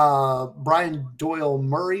Brian Doyle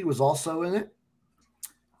Murray was also in it.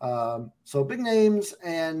 So big names,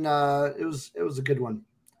 and it was a good one.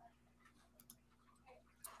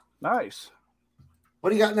 Nice.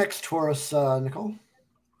 What do you got next for us, Nicole?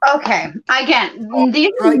 Okay. Again,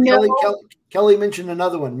 Kelly mentioned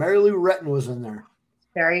another one. Mary Lou Retton was in there.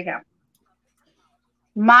 There you go.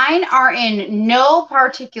 Mine are in no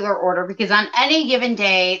particular order because on any given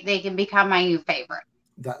day they can become my new favorite.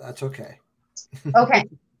 That's okay. Okay.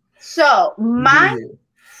 So my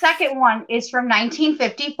second one is from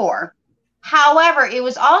 1954. However, it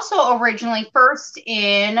was also originally first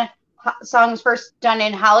done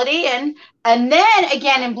in Holiday Inn, and then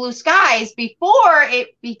again in Blue Skies before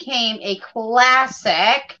it became a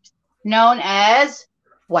classic known as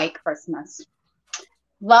White Christmas.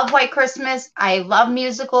 Love White Christmas. I love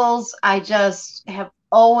musicals. I just have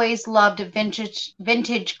always loved a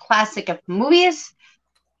vintage classic of movies.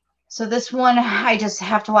 So this one I just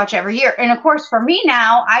have to watch every year. And of course, for me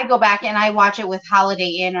now, I go back and I watch it with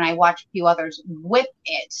Holiday Inn, and I watch a few others with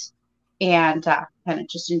it. And kind of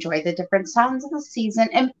just enjoy the different sounds of the season.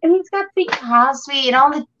 And it's got Bing Crosby and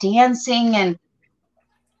all the dancing and,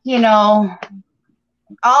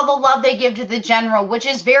 all the love they give to the general, which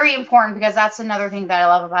is very important because that's another thing that I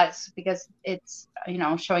love about it, because it's,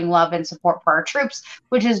 showing love and support for our troops,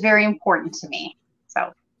 which is very important to me.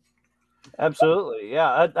 So. Absolutely.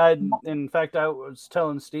 Yeah. I in fact, I was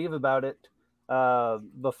telling Steve about it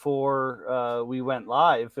before we went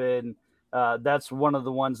live, and that's one of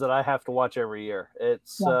the ones that I have to watch every year.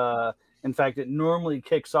 It's in fact, it normally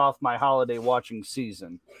kicks off my holiday watching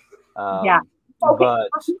season. Okay. But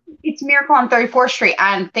it's Miracle on 34th Street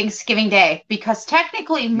on Thanksgiving Day, because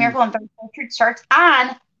technically Miracle on 34th Street starts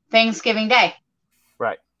on Thanksgiving Day.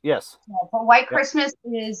 Right. Yes. But White Christmas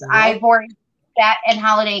is I've already that and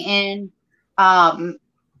Holiday Inn. And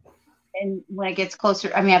when it gets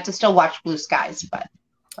closer, I have to still watch Blue Skies, but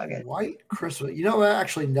okay. White Christmas. I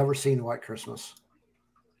actually never seen White Christmas.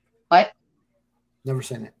 What? Never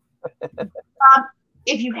seen it.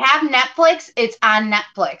 If you have Netflix, it's on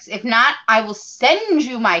Netflix. If not, I will send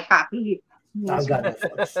you my copy. I've got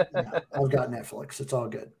Netflix. Yeah, I've got Netflix. It's all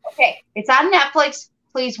good. Okay. It's on Netflix.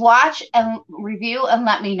 Please watch and review and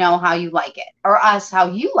let me know how you like it, or us how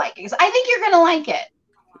you like it. Because I think you're going to like it.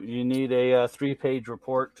 You need a 3-page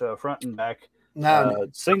report, front and back. No.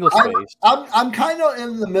 Single space. I'm kind of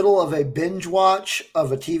in the middle of a binge watch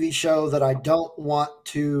of a TV show that I don't want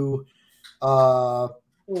to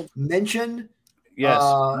mention. Yes,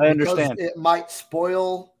 I understand. It might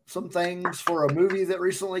spoil some things for a movie that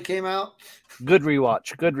recently came out. Good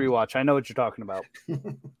rewatch. I know what you're talking about.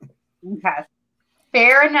 Okay.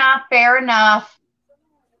 Fair enough. Yeah.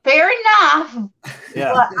 But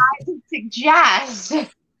I would suggest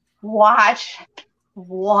watch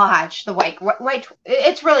the White.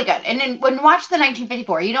 It's really good. And then when you watch the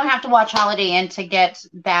 1954, you don't have to watch Holiday Inn to get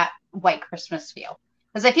that White Christmas feel.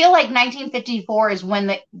 Because I feel like 1954 is when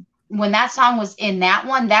that song was in that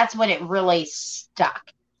one, that's when it really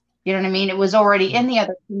stuck. You know what I mean? It was already in the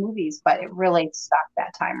other two movies, but it really stuck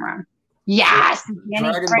that time around. Yes.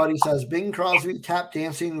 Dragon Buddy says Bing Crosby tap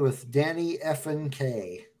dancing with Danny F.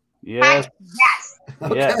 K. Yes. Yes.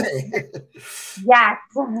 Okay.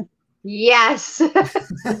 Yes.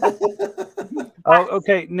 Oh,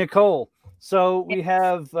 okay, Nicole. So we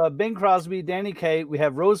have Bing Crosby, Danny Kaye. We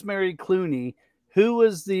have Rosemary Clooney. Who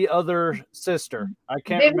was the other sister? I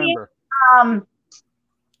can't remember.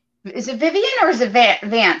 Is it Vivian or is it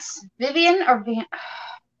Vance? Vivian or Vance?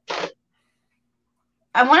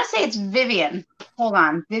 I want to say it's Vivian. Hold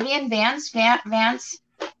on. Vivian, Vance.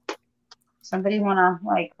 Somebody want to,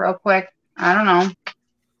 real quick. I don't know.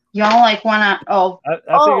 Y'all want to, I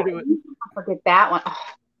figured it would. Forget that one. Oh.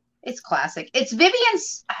 It's classic. It's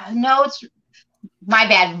Vivian's. No, it's my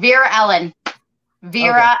bad. Vera Ellen.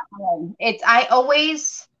 Vera Ellen. I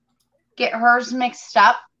always get hers mixed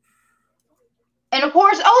up. And of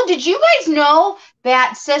course, did you guys know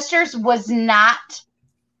that Sisters was not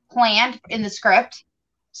planned in the script?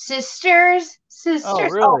 Sisters. Oh,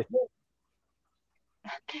 really?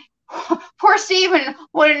 Poor Steven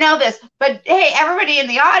wouldn't know this, but hey, everybody in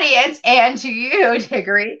the audience and to you,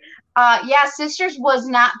 Tiggery, Sisters was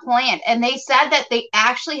not planned, and they said that they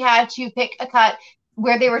actually had to pick a cut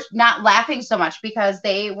where they were not laughing so much because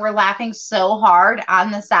they were laughing so hard on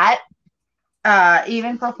the set,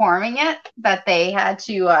 even performing it, that they had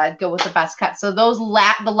to go with the best cut. So the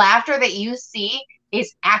laughter that you see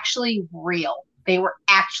is actually real. They were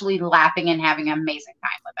actually laughing and having an amazing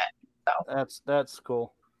time with it. So that's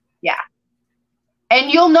cool. Yeah.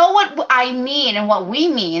 And you'll know what I mean and what we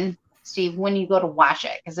mean, Steve, when you go to watch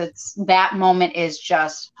it, because that moment is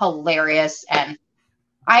just hilarious. And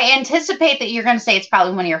I anticipate that you're going to say it's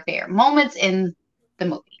probably one of your favorite moments in the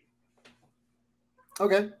movie.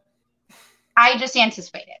 Okay. I just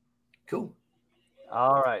anticipate it. Cool.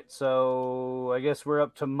 All right. So I guess we're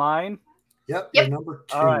up to mine. Yep. You're number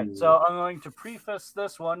 2. All right. So I'm going to preface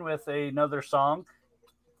this one with another song.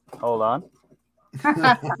 Hold on.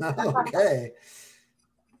 Okay.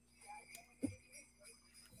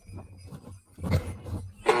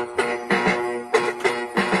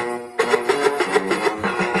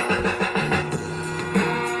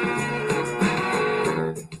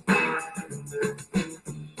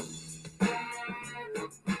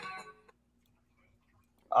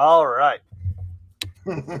 All right.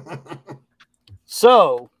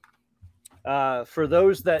 So, for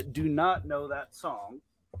those that do not know that song,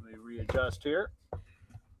 let me readjust here.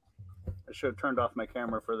 I should have turned off my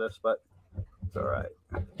camera for this, but it's all right.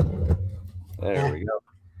 There we go.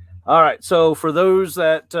 All right. So for those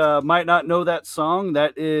that might not know that song,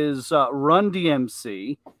 that is Run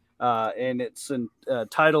DMC, and it's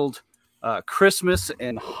titled Christmas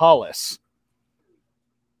in Hollis.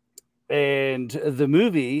 And the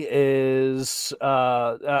movie is,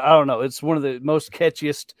 I don't know, it's one of the most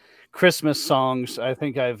catchiest Christmas songs I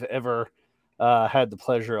think I've ever had the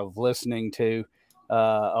pleasure of listening to.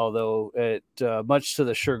 Although it much to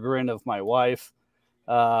the chagrin of my wife.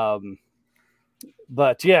 But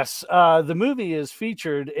yes, the movie is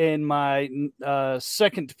featured in my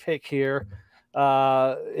second pick here.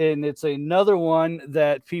 And it's another one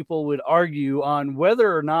that people would argue on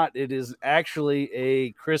whether or not it is actually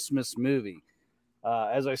a Christmas movie.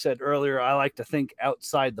 As I said earlier, I like to think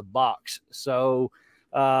outside the box. So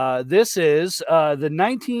this is the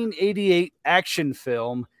 1988 action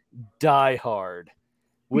film Die Hard,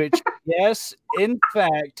 which, yes, in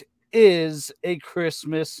fact, is a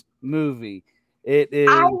Christmas movie. It is.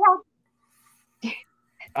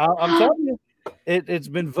 I'm telling you, it's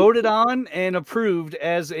been voted on and approved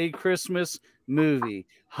as a Christmas movie.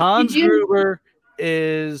 Hans Gruber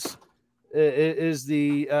is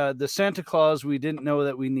the Santa Claus we didn't know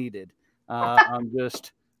that we needed. I'm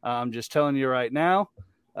just telling you right now.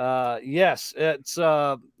 Yes, it's.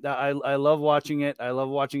 I love watching it. I love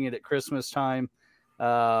watching it at Christmas time.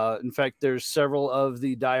 In fact, there's several of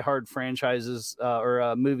the Die Hard franchises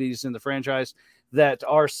or movies in the franchise that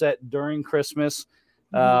are set during Christmas.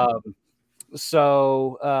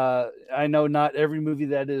 So I know not every movie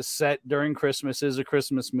that is set during Christmas is a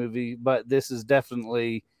Christmas movie, but this is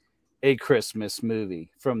definitely a Christmas movie.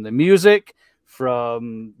 From the music,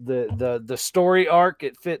 from the story arc,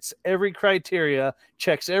 it fits every criteria,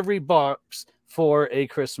 checks every box for a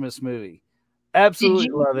Christmas movie. Absolutely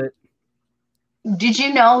love it. Did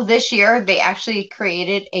you know this year they actually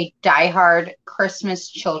created a Die Hard Christmas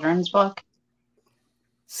children's book?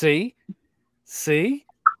 See?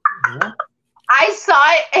 Yeah. I saw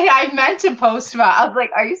it and I meant to post about it. I was like,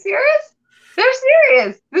 are you serious? They're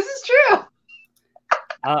serious. This is true.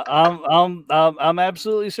 I'm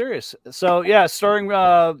absolutely serious. So yeah, starring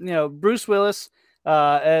Bruce Willis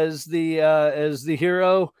as the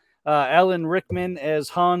hero, Alan Rickman as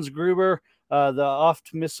Hans Gruber, the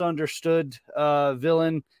oft misunderstood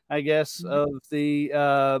villain, I guess, of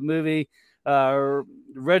the movie.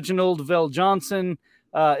 Reginald Vell Johnson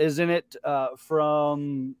is in it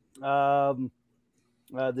from the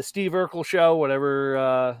Steve Urkel Show,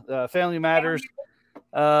 whatever, Family Matters.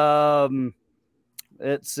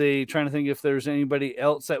 Let's see, trying to think if there's anybody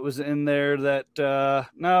else that was in there that,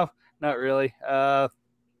 no, not really.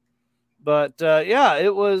 But yeah,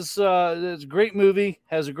 it's a great movie,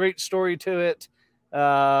 has a great story to it.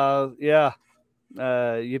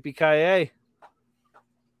 Yippee-ki-yay.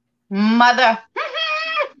 Mother.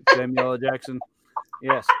 Samuel L. Jackson.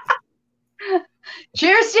 Yes.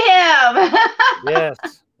 Cheers to him. Yes,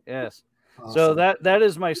 yes. So Awesome. that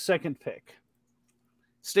is my second pick.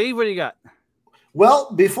 Steve, what do you got?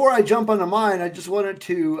 Well, before I jump onto mine, I just wanted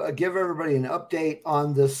to give everybody an update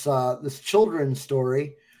on this this children's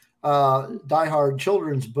story, Die Hard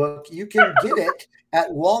children's book. You can get it at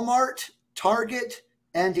Walmart, Target,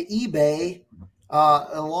 and eBay,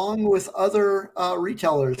 along with other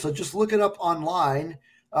retailers. So just look it up online.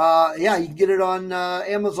 Yeah, you can get it on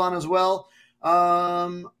Amazon as well.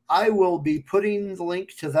 I will be putting the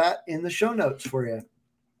link to that in the show notes for you.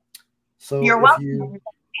 So You're if welcome.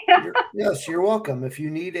 yes, you're welcome. If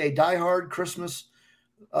you need a Die Hard Christmas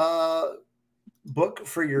book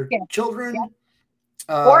for your children,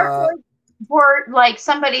 Or for like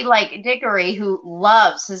somebody like Dickory who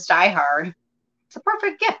loves his Die Hard, it's a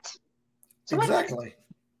perfect gift. exactly.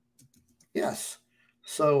 Yes.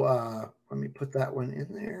 So let me put that one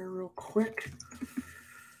in there real quick.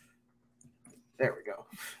 There we go.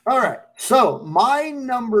 All right. So my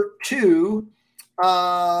number 2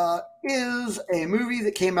 is a movie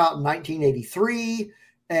that came out in 1983.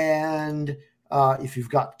 And if you've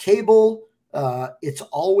got cable, it's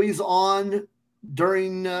always on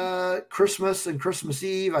during Christmas and Christmas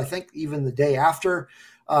Eve. I think even the day after.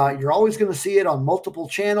 You're always going to see it on multiple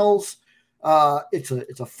channels. It's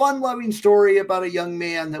a fun-loving story about a young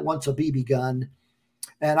man that wants a BB gun.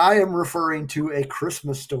 And I am referring to A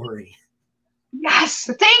Christmas Story. Yes,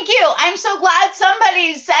 thank you. I'm so glad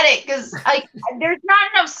somebody said it because there's not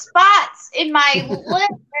enough spots in my list,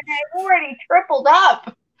 and I've already tripled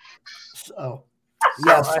up. So,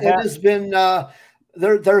 yes, it has been.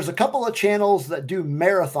 There's a couple of channels that do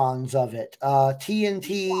marathons of it.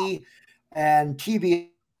 TNT and TBS,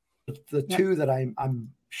 the two that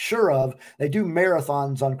I'm sure of. They do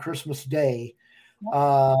marathons on Christmas Day.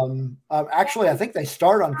 Actually, I think they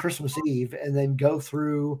start on Christmas Eve and then go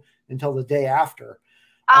through until the day after.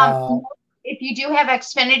 If you do have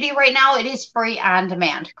Xfinity right now, it is free on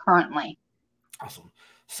demand currently. Awesome.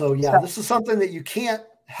 So yeah, this is something that you can't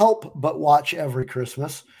help but watch every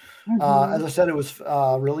Christmas. As I said, it was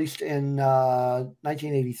released in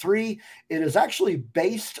 1983. It is actually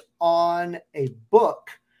based on a book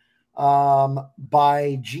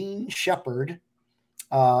by Gene Shepard,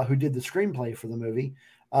 who did the screenplay for the movie.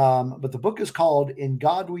 But the book is called In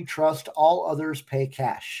God We Trust, All Others Pay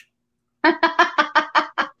Cash.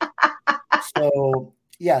 So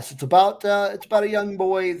yes, it's about a young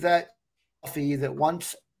boy that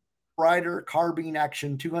wants Ryder carbine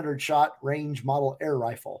action 200 shot range model air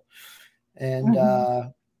rifle, and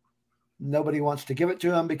nobody wants to give it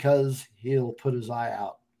to him because he'll put his eye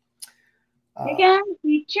out. I can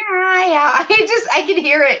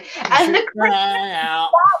hear it. And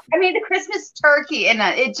the Christmas turkey and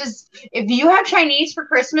it just, if you have Chinese for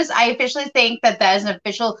Christmas, I officially think that is an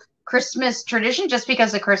official Christmas tradition just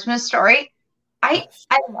because of Christmas Story. I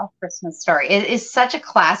love Christmas Story. It is such a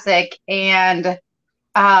classic and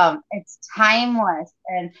it's timeless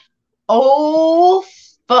and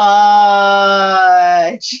fudge.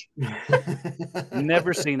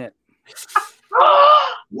 Never seen it.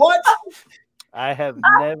 What? I have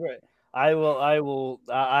never.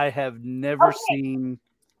 I have never seen.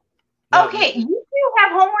 Okay, you do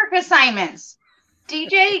have homework assignments.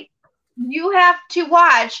 DJ, you have to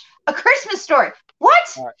watch A Christmas Story.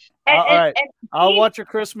 What? All right. I'll watch A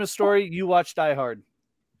Christmas Story. You watch Die Hard.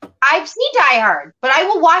 I've seen Die Hard, but I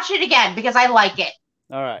will watch it again because I like it.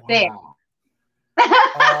 All right. There.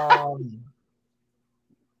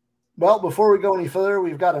 Well, before we go any further,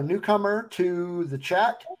 we've got a newcomer to the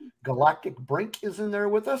chat. Galactic Brink is in there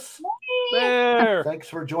with us. There. Thanks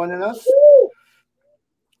for joining us.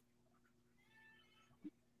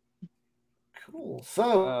 Cool.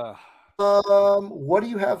 So, what do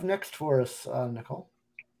you have next for us, Nicole?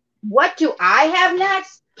 What do I have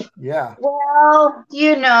next? Yeah. Well,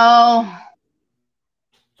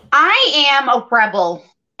 I am a rebel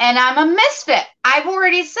and I'm a misfit. I've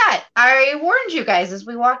already said. I warned you guys as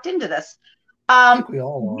we walked into this. I think we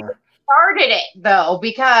all are. Started it though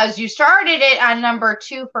because you started it on number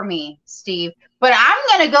 2 for me, Steve. But I'm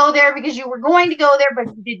going to go there because you were going to go there, but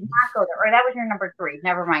you did not go there. Or that was your number 3.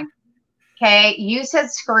 Never mind. Okay, you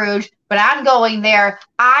said Scrooge, but I'm going there.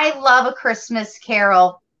 I love A Christmas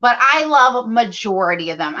Carol, but I love a majority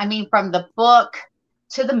of them. I mean, from the book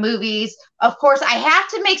to the movies. Of course, I have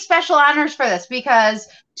to make special honors for this because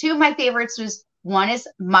 2 of my favorites one is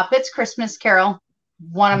Muppets Christmas Carol,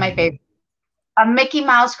 one of my favorites. A Mickey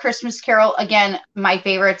Mouse Christmas Carol, again, my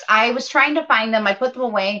favorites. I was trying to find them. I put them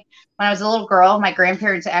away when I was a little girl. My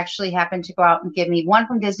grandparents actually happened to go out and give me one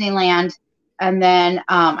from Disneyland. And then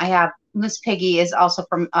I have Miss Piggy is also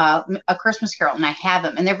from A Christmas Carol, and I have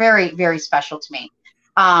them. And they're very, very special to me.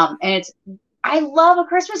 And I love A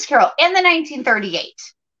Christmas Carol and the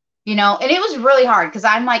 1938. And it was really hard because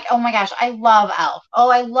I'm like, oh my gosh, I love Elf. Oh,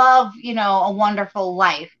 I love, A Wonderful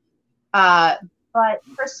Life. But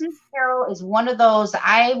Christmas Carol is one of those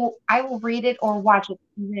I will read it or watch it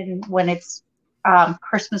even when it's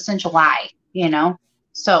Christmas in July,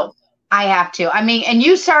 So I have to. I mean, and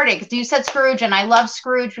you started because you said Scrooge, and I love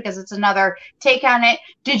Scrooge because it's another take on it.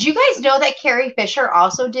 Did you guys know that Carrie Fisher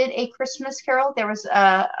also did A Christmas Carol? There was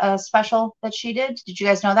a special that she did. Did you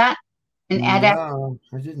guys know that? No,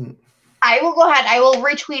 I didn't. I will go ahead. I will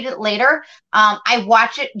retweet it later. I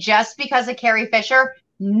watch it just because of Carrie Fisher.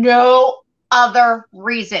 No other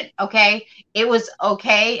reason. Okay. It was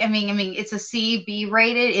okay. I mean, it's a C/B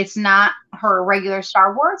rated. It's not her regular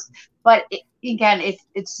Star Wars, but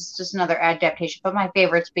it's just another adaptation. But my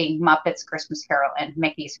favorites being Muppets Christmas Carol and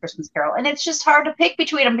Mickey's Christmas Carol. And it's just hard to pick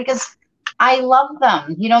between them because I love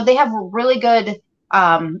them. They have a really good,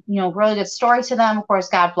 really good story to them. Of course,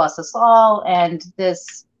 God bless us all. And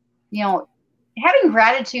this, having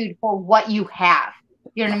gratitude for what you have,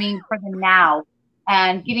 you know what I mean? For the now.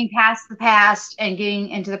 And getting past the past and getting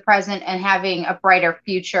into the present and having a brighter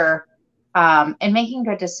future, and making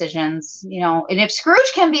good decisions, and if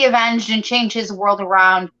Scrooge can be avenged and change his world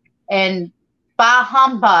around and bah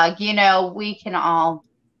humbug, we can all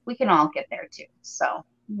get there too. So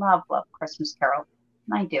love Christmas Carol.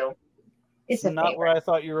 I do. It's not favorite. Where I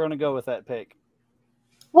thought you were going to go with that pick.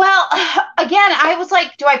 Well, again, I was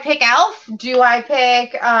like, do I pick Elf? Do I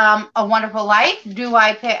pick A Wonderful Life? Do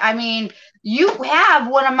I pick, you have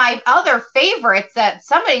one of my other favorites that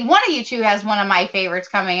one of you two has one of my favorites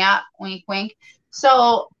coming up. Wink, wink.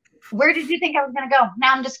 So where did you think I was going to go?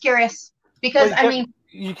 Now I'm just curious because,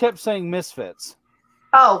 you kept saying Misfits.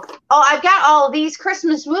 Oh, I've got all of these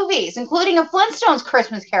Christmas movies, including a Flintstones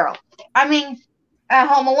Christmas Carol.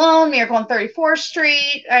 Home Alone, Miracle on 34th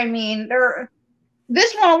Street.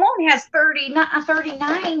 This one alone has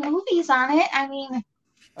 39 movies on it.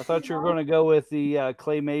 I thought you were going to go with the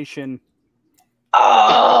claymation.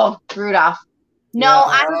 Oh, Rudolph. No,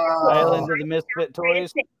 Island of the Misfit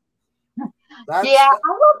Toys. I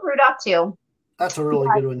love Rudolph too. That's a really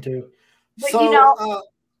good one too. But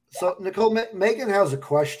so Nicole, Megan has a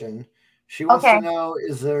question. She wants to know: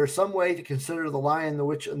 is there some way to consider The Lion, the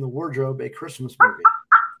Witch, and the Wardrobe a Christmas movie?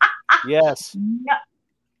 Yes. No.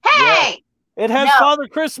 Hey. Yes. It has Father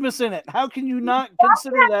Christmas in it. How can you not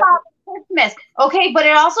consider that? Father Christmas. Okay, but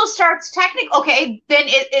it also starts technically. Okay, then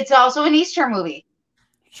it's also an Easter movie.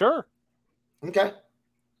 Sure. Okay.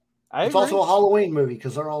 It's agree. Also a Halloween movie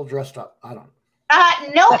because they're all dressed up. I don't know.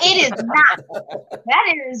 No, it is not.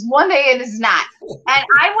 That is one thing it is not. And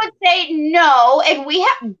I would say no. And we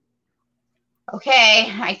have.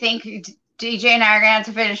 Okay, I think DJ and I are gonna have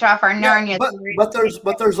to finish off our Narnia. But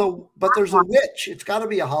there's a witch. It's got to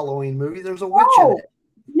be a Halloween movie. There's a witch in it.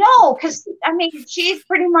 No, because she's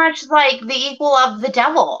pretty much like the equal of the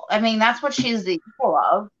devil. That's what she's the equal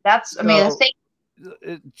of. That's the same.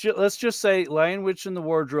 Let's just say Lion, Witch, and the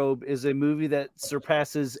Wardrobe is a movie that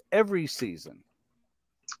surpasses every season.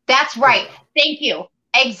 That's right. Thank you.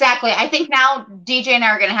 Exactly. I think now DJ and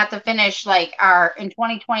I are gonna have to finish in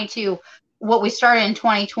 2022 what we started in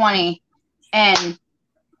 2020. And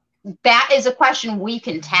that is a question we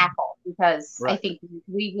can tackle because I think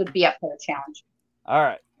we would be up for the challenge. All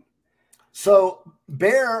right. So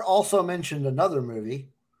Bear also mentioned another movie.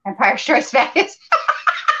 Empire Strikes Back. Because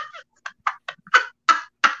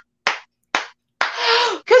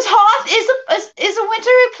Hoth is a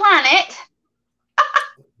wintry planet.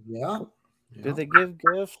 Yeah. Did they give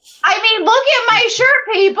gifts? Look at my shirt,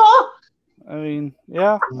 people.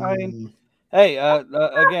 Hey,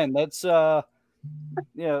 again, that's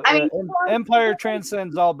Empire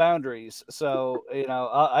transcends all boundaries. So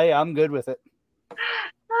I'm good with it.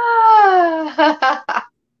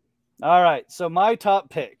 All right, so my top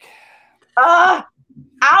pick. Our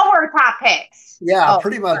top picks. Yeah,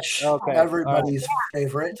 pretty much everybody's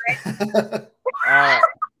favorite. All right.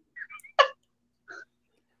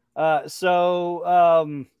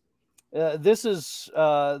 This is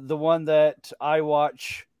the one that I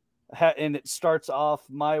watch, and it starts off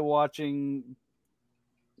my watching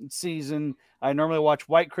season. I normally watch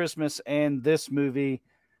White Christmas and this movie,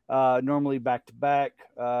 normally back to back.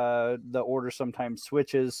 The order sometimes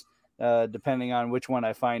switches depending on which one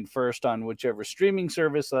I find first on whichever streaming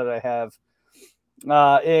service that I have.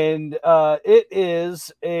 And it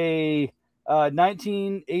is a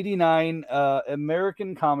 1989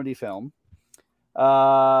 American comedy film.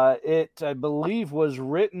 It, I believe, was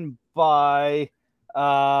written by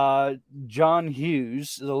John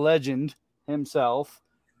Hughes, the legend himself,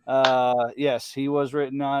 Yes, he was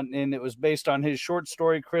written on, and it was based on his short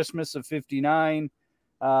story Christmas of '59.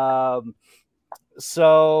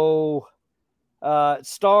 So it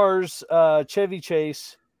stars Chevy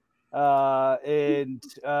Chase and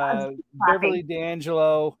Beverly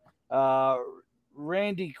D'Angelo,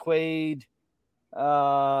 Randy Quaid,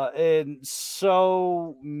 and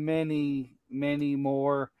so many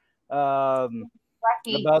more.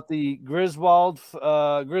 About the Griswold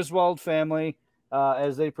family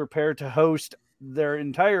as they prepare to host their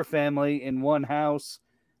entire family in one house.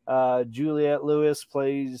 Juliette Lewis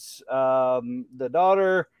plays the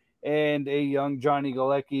daughter, and a young Johnny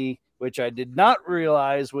Galecki, which I did not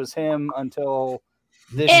realize was him until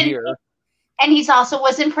this year. And he's also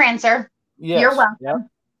was in Prancer. Yes. You're welcome.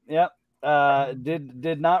 Yep.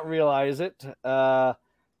 Did not realize it.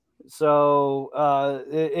 So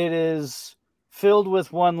it is filled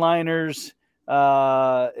with one-liners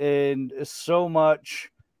and so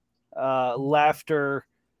much laughter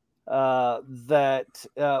that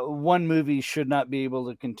one movie should not be able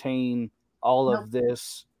to contain all of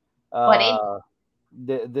this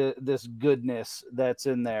this goodness that's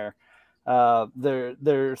in there.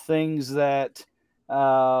 There are things that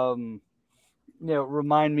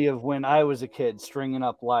remind me of when I was a kid, stringing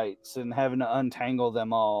up lights and having to untangle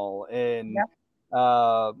them all, and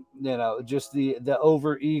just the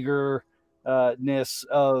overeagerness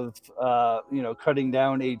of cutting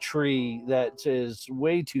down a tree that is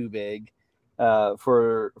way too big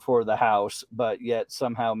for the house, but yet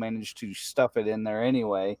somehow managed to stuff it in there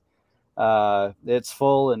anyway. It's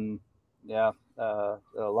full, and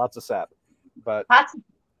lots of sap. But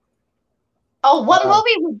what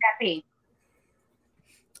movie would that be?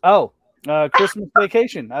 Christmas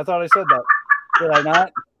Vacation. I thought I said that. Did I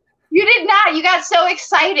not? You did not. You got so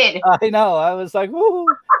excited. I know. I was like, woo.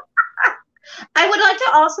 I would like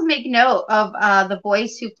to also make note of the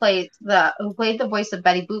voice who played the voice of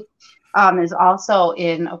Betty Boop is also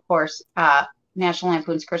in, of course, National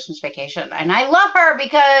Lampoon's Christmas Vacation. And I love her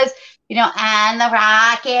because, and the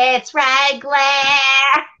Rockets, red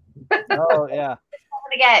glare. Oh, yeah.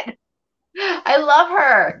 Again. I love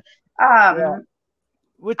her.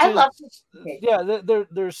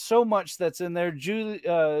 There's so much that's in there.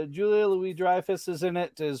 Julia Louis-Dreyfus is in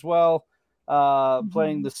it as well,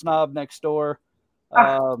 playing the snob next door.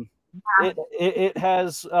 It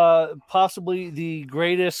has possibly the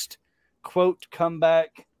greatest quote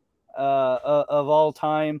comeback of all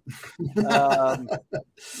time.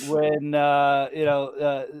 When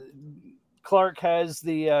Clark has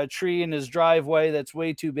the tree in his driveway that's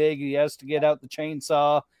way too big, he has to get out the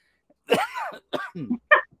chainsaw.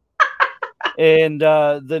 And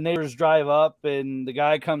the neighbors drive up, and the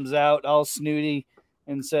guy comes out all snooty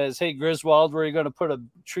and says, "Hey, Griswold, where are you going to put a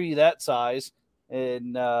tree that size?"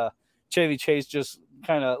 And Chevy Chase just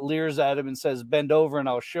kind of leers at him and says, "Bend over and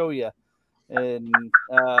I'll show you." And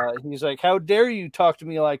he's like, "How dare you talk to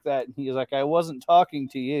me like that?" And he's like, "I wasn't talking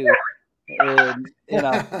to you." And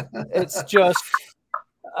it's just,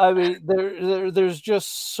 I mean, there's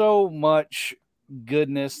just so much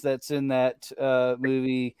goodness that's in that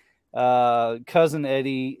movie. Cousin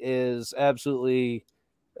Eddie is absolutely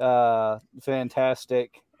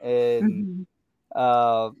fantastic, and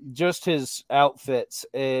just his outfits.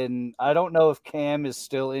 And I don't know if Cam is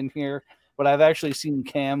still in here, but I've actually seen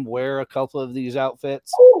Cam wear a couple of these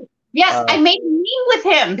outfits. Oh, yes, I made a meme with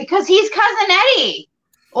him because he's Cousin Eddie.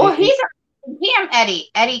 Or he's Cam Eddie.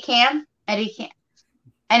 Eddie Cam.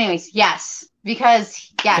 Anyways, yes.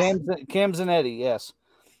 Because, yes. Cam's an Eddie, yes.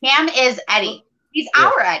 Cam is Eddie. He's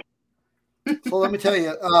our Eddie. So let me tell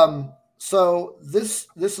you. So this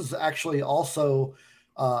is actually also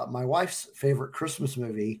my wife's favorite Christmas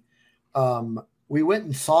movie. We went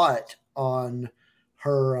and saw it on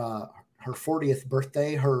her 40th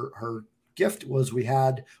birthday. Her gift was we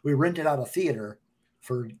rented out a theater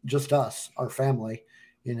for just us, our family,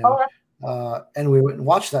 and we went and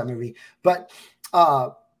watched that movie. But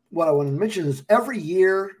what I want to mention is every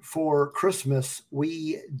year for Christmas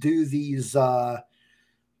we do these.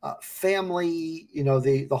 Family,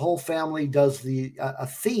 the whole family does a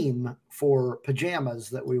theme for pajamas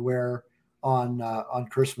that we wear on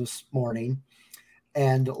Christmas morning.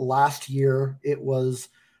 And last year it was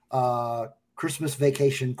Christmas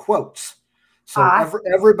Vacation quotes. So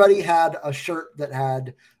everybody had a shirt that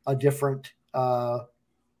had a different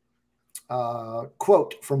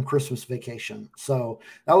quote from Christmas Vacation. So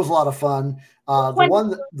that was a lot of fun.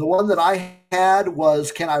 The one that I had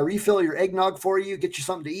was, "Can I refill your eggnog for you? Get you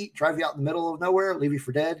something to eat? Drive you out in the middle of nowhere? Leave you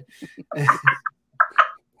for dead?"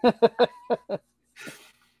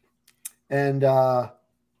 And so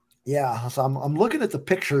I'm looking at the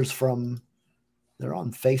pictures from They're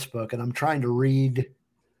on Facebook, and I'm trying to read.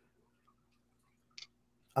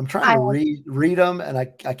 I'm trying to read them, and I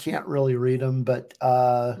can't really read them. But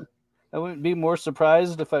I wouldn't be more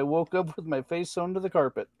surprised if I woke up with my face under the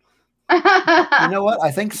carpet. you know what?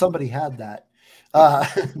 I think somebody had that. Or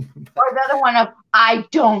the other one of I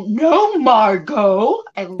don't know, Margot.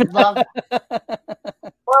 I love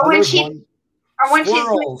that. Or when she, or when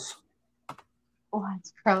squirrels. Oh,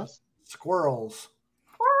 it's gross. Squirrels.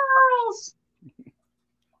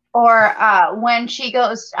 Or when she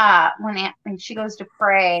goes, when she goes to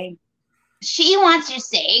pray, she wants to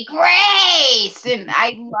say grace, and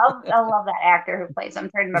I love that actor who plays. I'm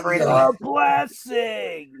trying to remember his name.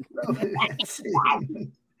 Blessing.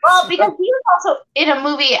 Well, because he was also in a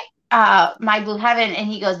movie, My Blue Heaven, and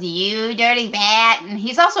he goes, "You dirty bat," and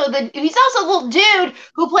he's also the little dude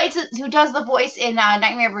who does the voice in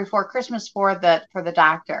Nightmare Before Christmas for the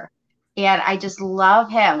doctor, and I just love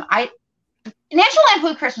him. National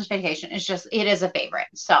Lampoon Christmas Vacation is it is a favorite.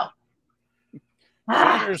 So,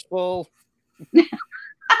 Center's full.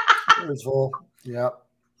 Center's full. Yep,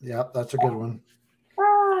 that's a good one.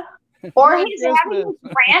 Or he's having his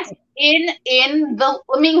rant in the.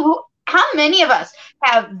 I mean, how many of us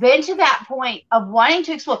have been to that point of wanting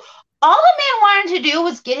to explode? All the man wanted to do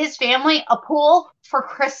was get his family a pool for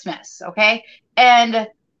Christmas, okay? And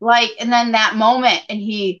then that moment, and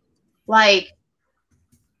he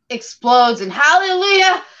explodes and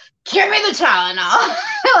hallelujah, give me the Tylenol.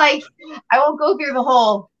 I won't go through the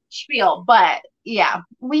whole spiel, but yeah,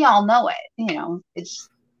 we all know it. It's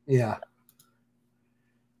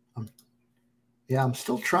I'm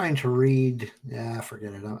still trying to read. Yeah,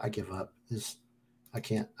 forget it. I give up. I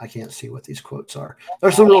can't see what these quotes are.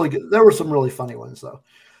 There's some really good. There were some really funny ones though.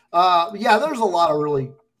 There's a lot of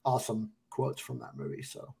really awesome quotes from that movie.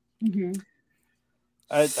 So. Mm-hmm.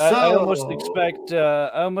 I almost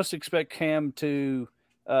expect Cam to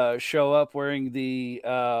show up wearing the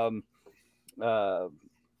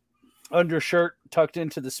undershirt tucked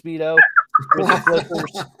into the Speedo with the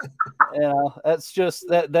flippers. That's just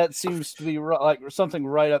that seems to be like something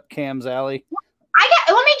right up Cam's alley.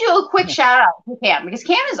 Let me do a quick shout out to Cam, because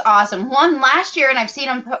Cam is awesome. One last year, and I've seen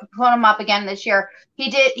him put him up again this year.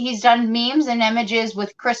 He's done memes and images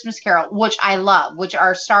with Christmas Carol, which I love, which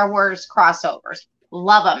are Star Wars crossovers.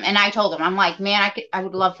 Love them. And I told him, I'm like, man, I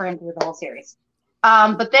would love for him to do the whole series.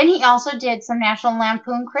 But then he also did some National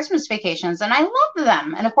Lampoon Christmas Vacations, and I love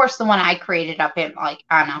them. And of course, the one I created up in on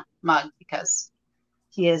a mug, because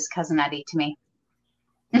he is Cousin Eddie to me.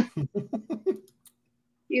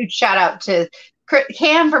 Huge shout out to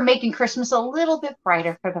Cam for making Christmas a little bit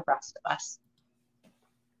brighter for the rest of us.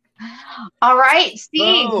 All right,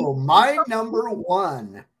 Steve. Oh, my number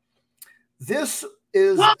one. This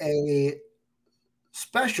is a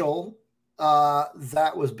special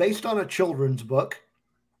that was based on a children's book.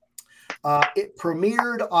 It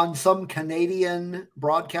premiered on some Canadian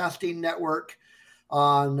broadcasting network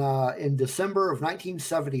in December of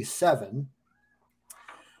 1977.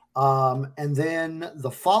 And then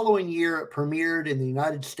the following year, it premiered in the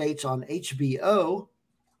United States on HBO.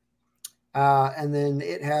 And then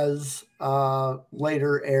it has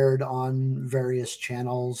later aired on various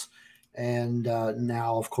channels. And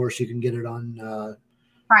now, of course, you can get it on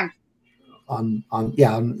Prime. On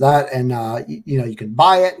that, and you can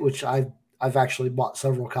buy it, which I've actually bought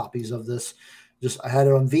several copies of this. I had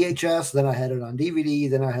it on VHS, then I had it on DVD,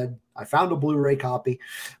 then I found a Blu-ray copy.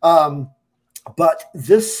 But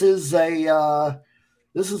this is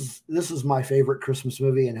this is my favorite Christmas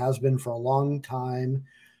movie, and has been for a long time.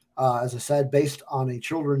 As I said, based on a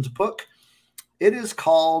children's book. It is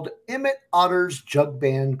called Emmett Otter's Jug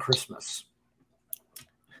Band Christmas.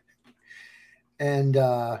 And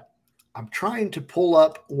I'm trying to pull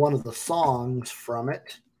up one of the songs from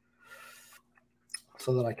it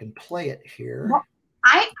so that I can play it here. Well,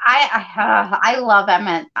 I love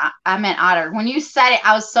Emmett Otter. When you said it,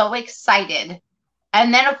 I was so excited.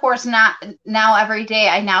 And then, of course, now every day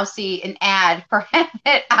I now see an ad for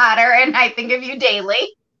Emmett Otter, and I think of you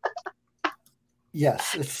daily.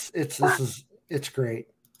 Yes, it's great.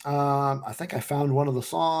 I think I found one of the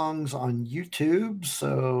songs on YouTube,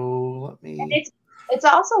 so let me. And it's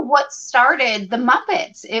also what started the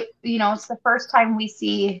Muppets. It's the first time we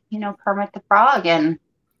see Kermit the Frog, and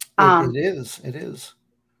it is.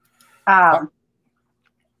 I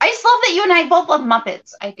just love that you and I both love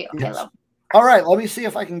Muppets. I do. Yes. I love. All right, let me see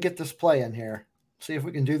if I can get this play in here. See if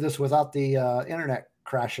we can do this without the internet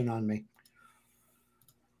crashing on me.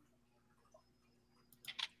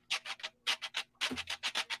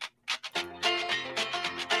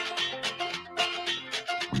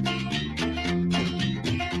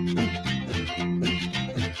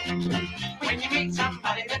 When you meet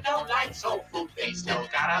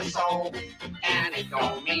soul. And it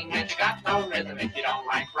don't mean that you got no rhythm if you don't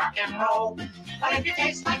like rock and roll. But if you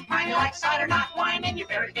taste like mine, you like cider, not wine, and your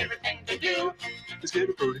very favorite thing to do Let's get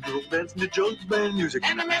a pretty girl dancing to jug band music.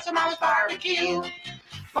 and the mess of Mama's barbecue.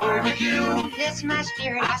 Barbecue, it's my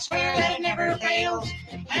spirit, I swear that it never fails.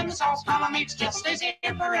 And the sauce Mama makes just stays here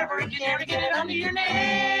forever if you dare to get it under your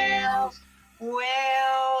nails.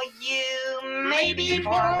 Well, you maybe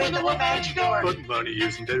pour with the wolf at your door, But money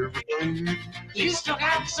isn't everything. you still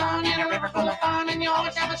got the sun and a river full of fun, and you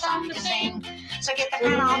always have a song to sing. So get the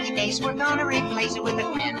crown off your face, we're gonna replace it with a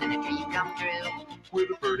grin and a dream come true.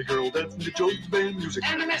 With a pretty girl dancing to jug band music.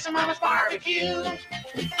 And the mess of Mama's barbecue.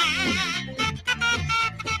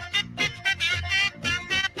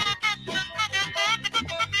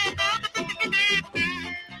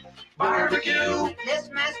 Barbecue, this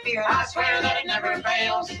my spirit, I swear that it never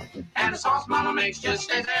fails. And the sauce Mama makes just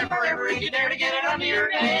stays there forever if you dare to get it under your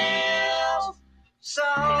nails. So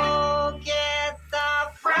get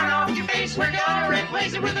the frown off your face, we're gonna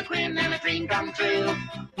replace it with a grin and a dream come true.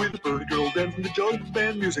 With a pretty girl dancing to jug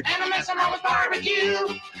band music. And the mess of Mama's barbecue.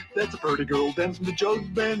 That's a pretty girl dancing to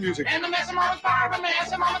jug band music. And the mess of Mama's barbecue,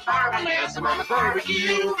 mess of Mama's barbecue, mess of Mama's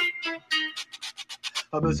barbecue.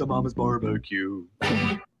 I miss a mama's barbecue.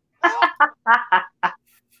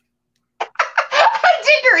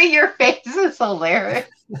 Dickory, your face is hilarious.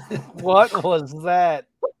 What was that?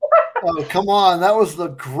 Oh, come on. That was the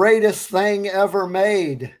greatest thing ever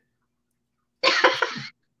made.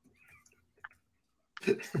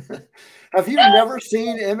 Have you never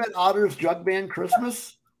seen Emmett Otter's Jug Band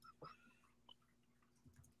Christmas?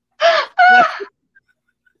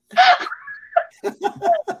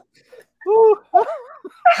 Ooh.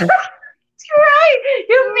 Cry!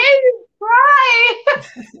 You made me cry.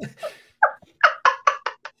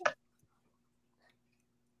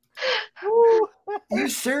 You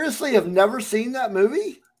seriously have never seen that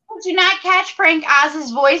movie? Did you not catch Frank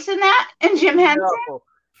Oz's voice in that? And Jim Henson?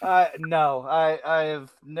 No, I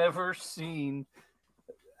have never seen.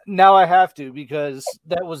 Now I have to because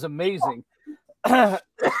that was amazing. Oh,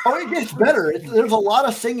 it gets better. There's a lot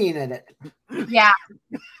of singing in it. Yeah.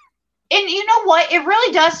 And you know what? It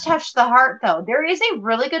really does touch the heart, though. There is a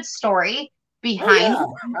really good story behind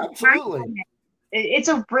Oh, yeah, absolutely. It's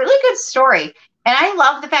a really good story. And I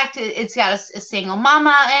love the fact that it's got a single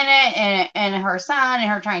mama in it and her son and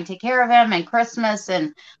her trying to take care of him and Christmas.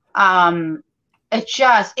 And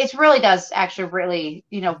it really does actually really,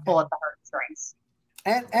 pull at the heartstrings.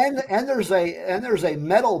 And there's a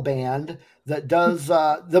metal band that does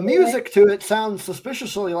the music to it sounds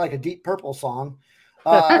suspiciously like a Deep Purple song.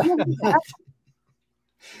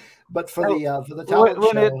 But for the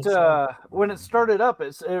talent show, when it started up,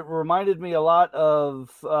 it reminded me a lot of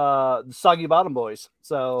the Soggy Bottom Boys.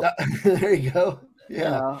 So there you go.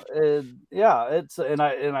 Yeah, I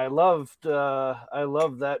loved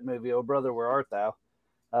that movie. Oh brother, where art thou?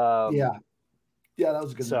 Yeah, that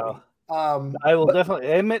was a good movie. I will definitely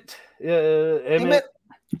Emmett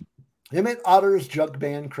Otter's Jug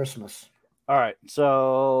Band Christmas. All right.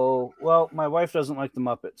 So, my wife doesn't like the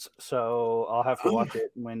Muppets, so I'll have to watch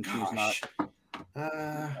it when she's not.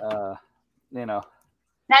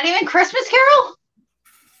 Not even Christmas Carol?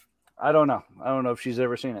 I don't know. I don't know if she's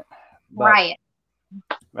ever seen it. But Right.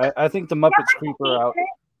 I think the Muppets creep her out.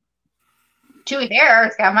 To be fair,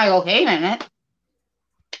 it's got Michael Caine in it.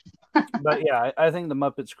 But yeah, I think the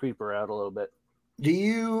Muppets creep her out a little bit. Do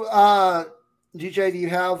you, DJ? Do you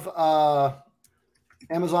have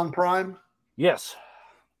Amazon Prime? Yes.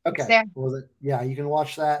 Okay. There. Well, yeah, you can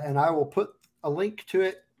watch that, and I will put a link to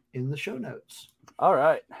it in the show notes. All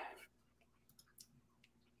right.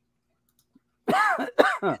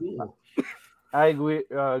 Cool. I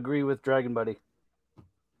agree with Dragon Buddy.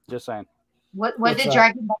 Just saying. What What's did that?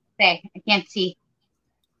 Dragon Ball say? I can't see.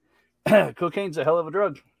 Cocaine's a hell of a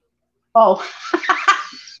drug. Oh.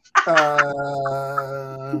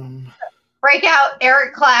 Break out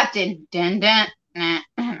Eric Clapton. Dun, dun, nah,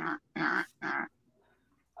 nah, nah, nah.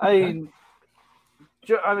 I mean,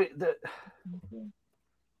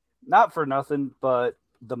 not for nothing, but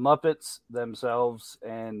the Muppets themselves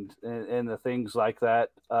and the things like that,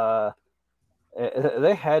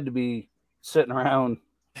 they had to be sitting around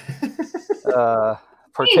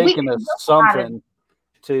partaking of something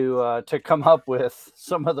to come up with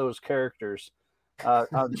some of those characters. It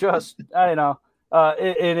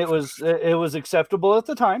was acceptable at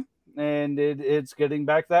the time, and it's getting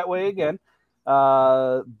back that way again.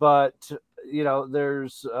 But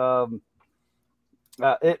there's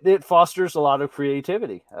it fosters a lot of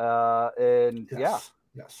creativity, and Yes.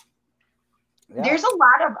 yeah. There's a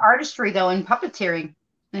lot of artistry though in puppeteering.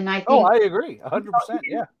 And I think I agree, 100%.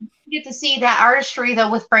 Yeah, you get to see that artistry though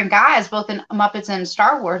with Frank Oz, both in Muppets and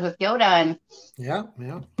Star Wars with Yoda, and of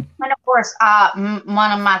course,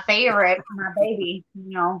 one of my favorite, my baby,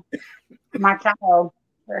 my child,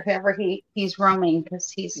 wherever he's roaming, because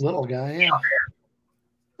he's little guy,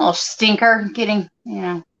 little stinker, getting,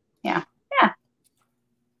 yeah.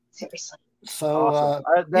 Seriously. So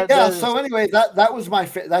awesome. So anyway, that was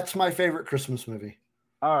that's my favorite Christmas movie.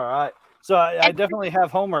 All right. So I definitely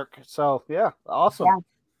have homework. So yeah, awesome. Yeah.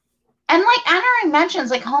 And like honoring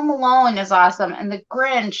mentions, like Home Alone is awesome, and The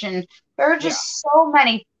Grinch, and there are just so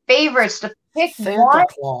many favorites to pick. Santa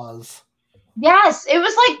Claus. Yes, it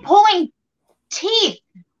was like pulling teeth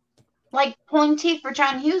for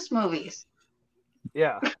John Hughes movies.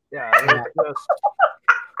 Yeah.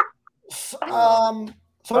 So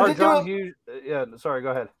John Hughes. Yeah. Sorry.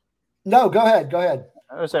 Go ahead. No, go ahead.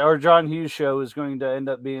 I would say our John Hughes show is going to end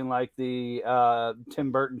up being like the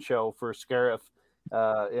Tim Burton show for Scarif.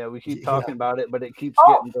 We keep talking about it, but it keeps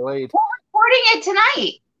getting delayed. We're recording it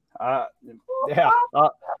tonight.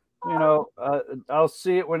 I'll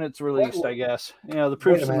see it when it's released, I guess. The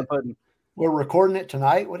proof's in the pudding. We're recording it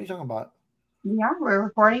tonight? What are you talking about? Yeah, we're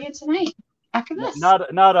recording it tonight. After this.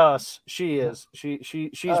 Not us. She is.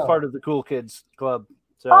 She's part of the Cool Kids Club.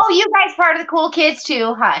 So. Oh, you guys part of the Cool Kids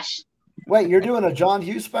too. Hush. Wait, you're doing a John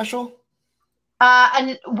Hughes special?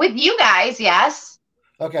 And with you guys, yes.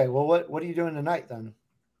 Okay, well, what are you doing tonight then?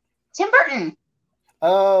 Tim Burton.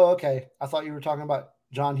 Oh, okay. I thought you were talking about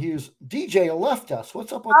John Hughes. DJ left us.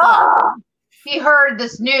 What's up with that? He heard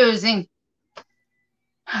this news and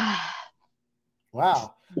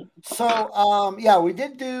wow. So, we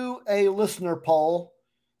did do a listener poll.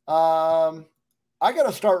 I got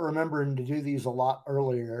to start remembering to do these a lot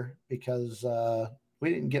earlier because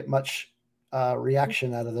we didn't get much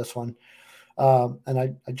reaction out of this one. And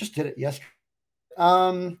I just did it yesterday.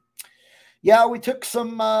 We took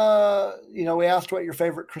some, we asked what your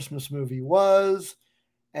favorite Christmas movie was.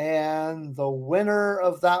 And the winner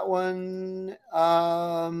of that one,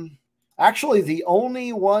 actually the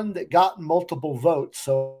only one that got multiple votes,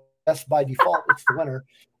 so yes, by default, it's the winner,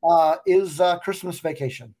 is Christmas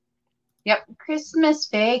Vacation. Yep, Christmas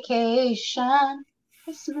Vacation.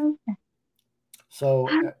 Christmas. So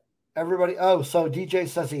everybody, so DJ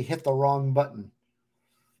says he hit the wrong button.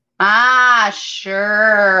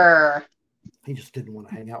 Sure. He just didn't want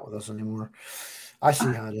to hang out with us anymore. I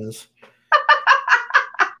see how it is.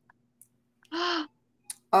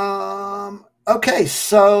 Okay,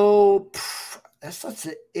 so that's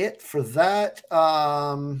it for that.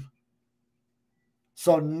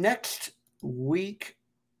 So next week,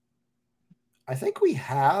 I think we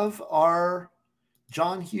have our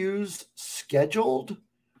John Hughes scheduled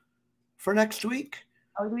for next week.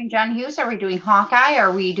 Are we doing John Hughes? Are we doing Hawkeye?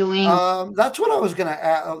 Are we doing? That's what I was going to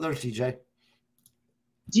add. Oh, there's DJ.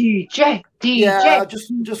 DJ. Yeah,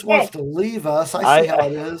 just wants to leave us. I see how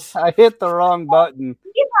it is. I hit the wrong button.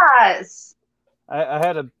 Yes. I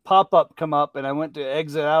had a pop-up come up, and I went to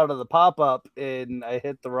exit out of the pop-up, and I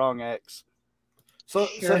hit the wrong X. So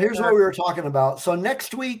here's what we were talking about. So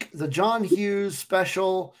next week, the John Hughes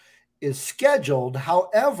special is scheduled.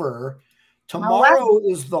 However, tomorrow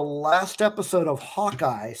is the last episode of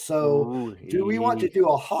Hawkeye. So do we want to do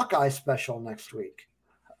a Hawkeye special next week?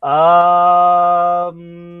 Hawkeye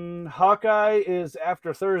is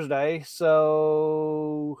after Thursday.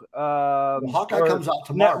 So Hawkeye comes out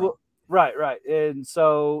tomorrow. Right. And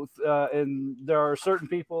so and there are certain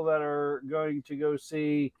people that are going to go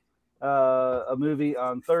see a movie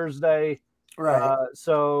on Thursday. Right.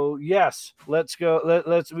 So yes, let's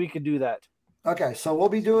go. We could do that. Okay. So we'll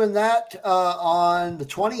be doing that on the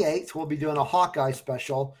 28th. We'll be doing a Hawkeye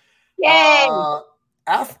special. Yay!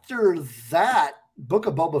 After that, Book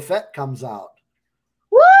of Boba Fett comes out.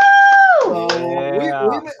 Woo! So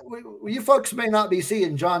you folks may not be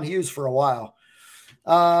seeing John Hughes for a while.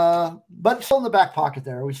 But it's still in the back pocket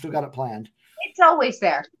there. We still got it planned. It's always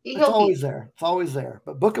there. It's always there.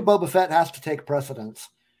 But Book of Boba Fett has to take precedence.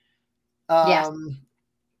 Yes.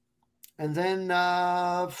 And then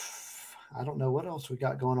I don't know what else we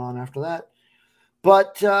got going on after that.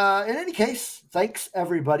 But in any case, thanks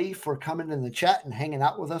everybody for coming in the chat and hanging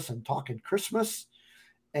out with us and talking Christmas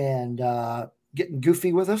and getting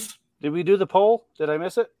goofy with us. Did we do the poll? Did I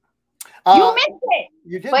miss it? You missed it.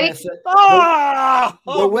 You did miss it. It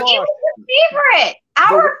was your favorite.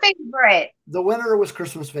 Our favorite. The winner was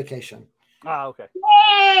Christmas Vacation. Okay.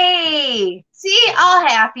 Yay! See, all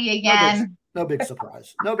happy again. No big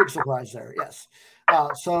surprise. No big surprise there. Yes.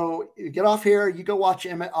 So you get off here. You go watch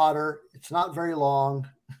Emmett Otter. It's not very long.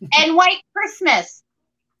 And White Christmas.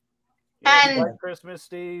 And White Christmas,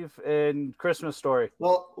 Steve, and Christmas Story.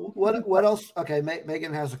 Well, what else? Okay,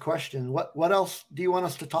 Megan has a question. What else do you want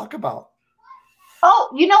us to talk about?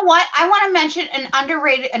 oh, you know what? I want to mention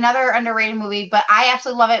another underrated movie, but I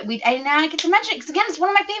absolutely love it. I did not get to mention it because again, it's one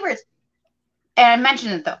of my favorites. And I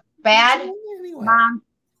mentioned it though. Bad Anyway. Mom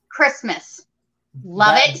Christmas.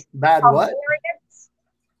 Love it. Bad what?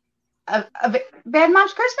 Bad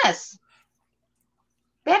Mom's Christmas.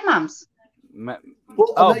 Bad Moms. Well,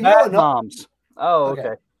 Oh, you know, Bad ano- Moms. Oh, Okay.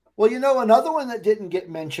 okay. Well, you know, another one that didn't get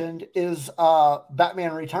mentioned is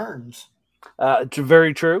Batman Returns.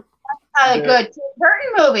 Very true. A good Tim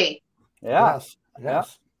Burton movie, Yeah.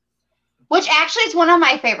 Yes. which actually is one of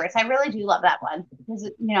my favorites. I really do love that one because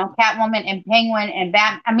Catwoman and Penguin and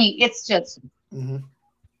Bat. I mean, it's just hmm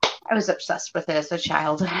I was obsessed with it as a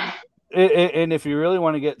child. And if you really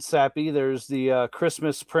want to get sappy, there's the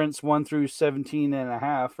Christmas Prince 1 through 17 and a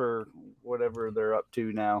half, or whatever they're up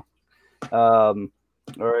to now.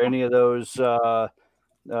 Or any of those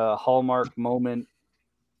Hallmark moment.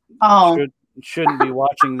 Oh, Shouldn't be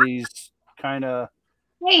watching these kind of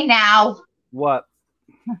hey now. what?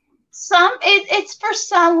 It's for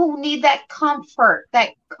some who need that comfort, that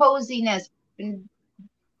coziness, and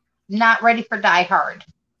not ready for Die Hard.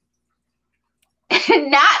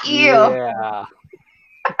 Not you. Yeah.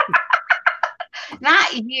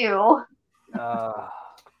 Not you.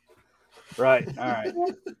 Right. All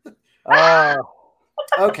right.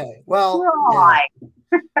 Okay. Well. Right.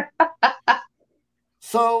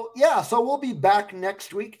 Yeah. So we'll be back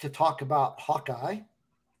next week to talk about Hawkeye.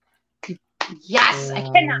 Yes, I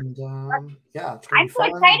cannot. And, yeah, it's I'm gonna be so fun.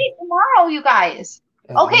 excited tomorrow, you guys.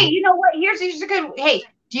 And- Okay, you know what? Here's a good. Hey,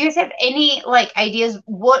 do you guys have any ideas?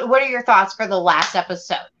 What are your thoughts for the last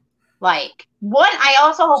episode? I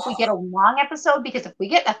also hope we get a long episode because if we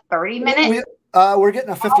get a 30-minute, we're getting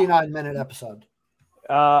a 59-minute episode.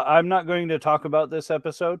 I'm not going to talk about this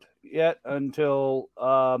episode yet until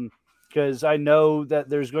because I know that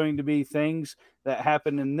there's going to be things that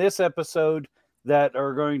happen in this episode that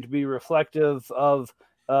are going to be reflective of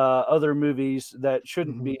other movies that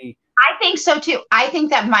shouldn't be. I think so too. I think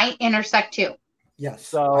that might intersect too. Yes.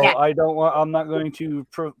 So Yeah. I'm not going to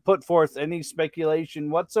put forth any speculation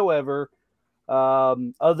whatsoever,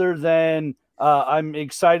 other than I'm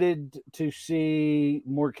excited to see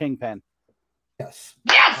more Kingpin. Yes.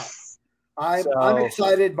 Yes. I'm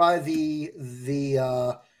excited by the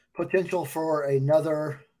potential for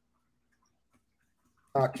another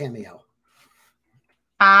cameo.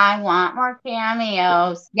 I want more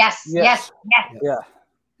cameos. Yes. Yes. Yes.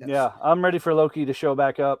 Yeah, I'm ready for Loki to show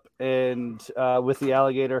back up and with the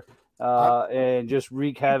alligator and just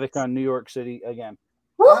wreak havoc on New York City again.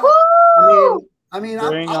 Woohoo! I mean,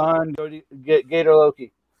 Bring on Gator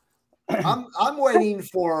Loki. I'm waiting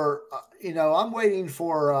for I'm waiting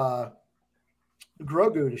for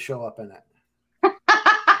Grogu to show up in it.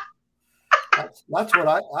 That's what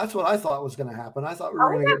I thought was going to happen. I thought we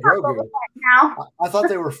were going to get Grogu. Now, I thought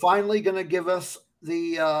they were finally going to give us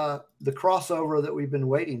the crossover that we've been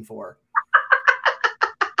waiting for.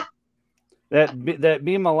 That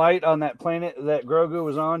beam of light on that planet that Grogu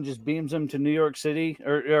was on just beams him to New York City,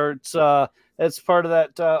 or it's part of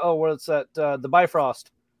that. What's that? The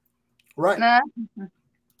Bifrost. Right.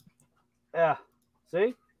 Yeah.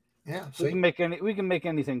 See, Yeah. we See, can make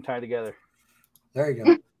anything tie together. there you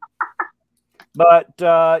go. But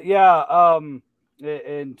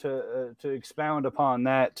and to expound upon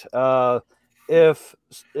that, if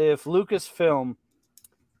Lucasfilm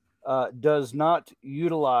does not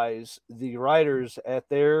utilize the writers at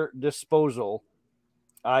their disposal,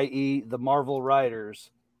 i.e., the Marvel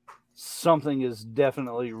writers, something is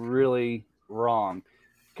definitely really wrong.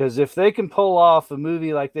 Because if they can pull off a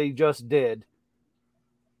movie like they just did,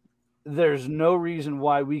 there's no reason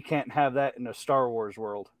why we can't have that in a Star Wars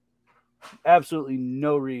world. Absolutely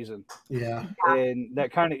no reason. Yeah. And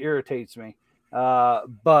that kind of irritates me.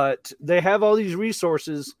 But they have all these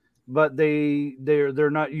resources, but they're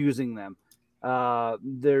not using them.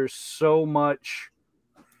 There's so much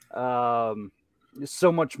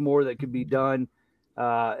more that could be done,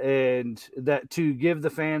 and that to give the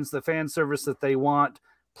fans the fan service that they want,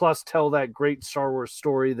 plus tell that great Star Wars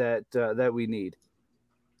story that we need.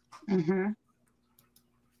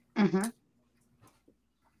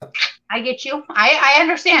 I get you. I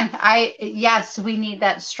understand. Yes, we need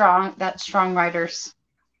that strong writers.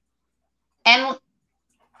 And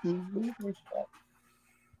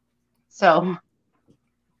so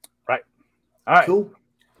Right. All right. Cool.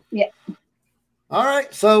 Yeah. All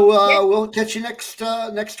right. So we'll catch you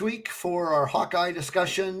next week for our Hawkeye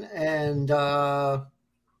discussion, and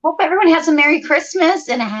hope everyone has a Merry Christmas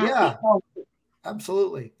and a happy Yeah. holiday.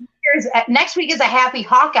 absolutely. next week is a happy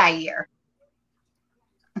Hawkeye year.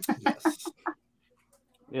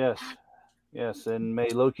 Yes. Yes, and may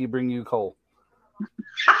Loki bring you coal.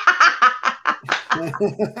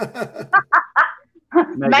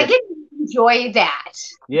 Megan enjoy that.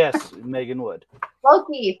 Yes, Megan would.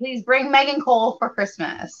 Loki, please bring Megan Cole for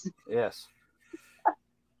Christmas. Yes.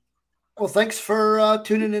 Well, thanks for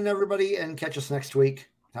tuning in, everybody, and catch us next week.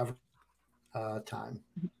 Have a time.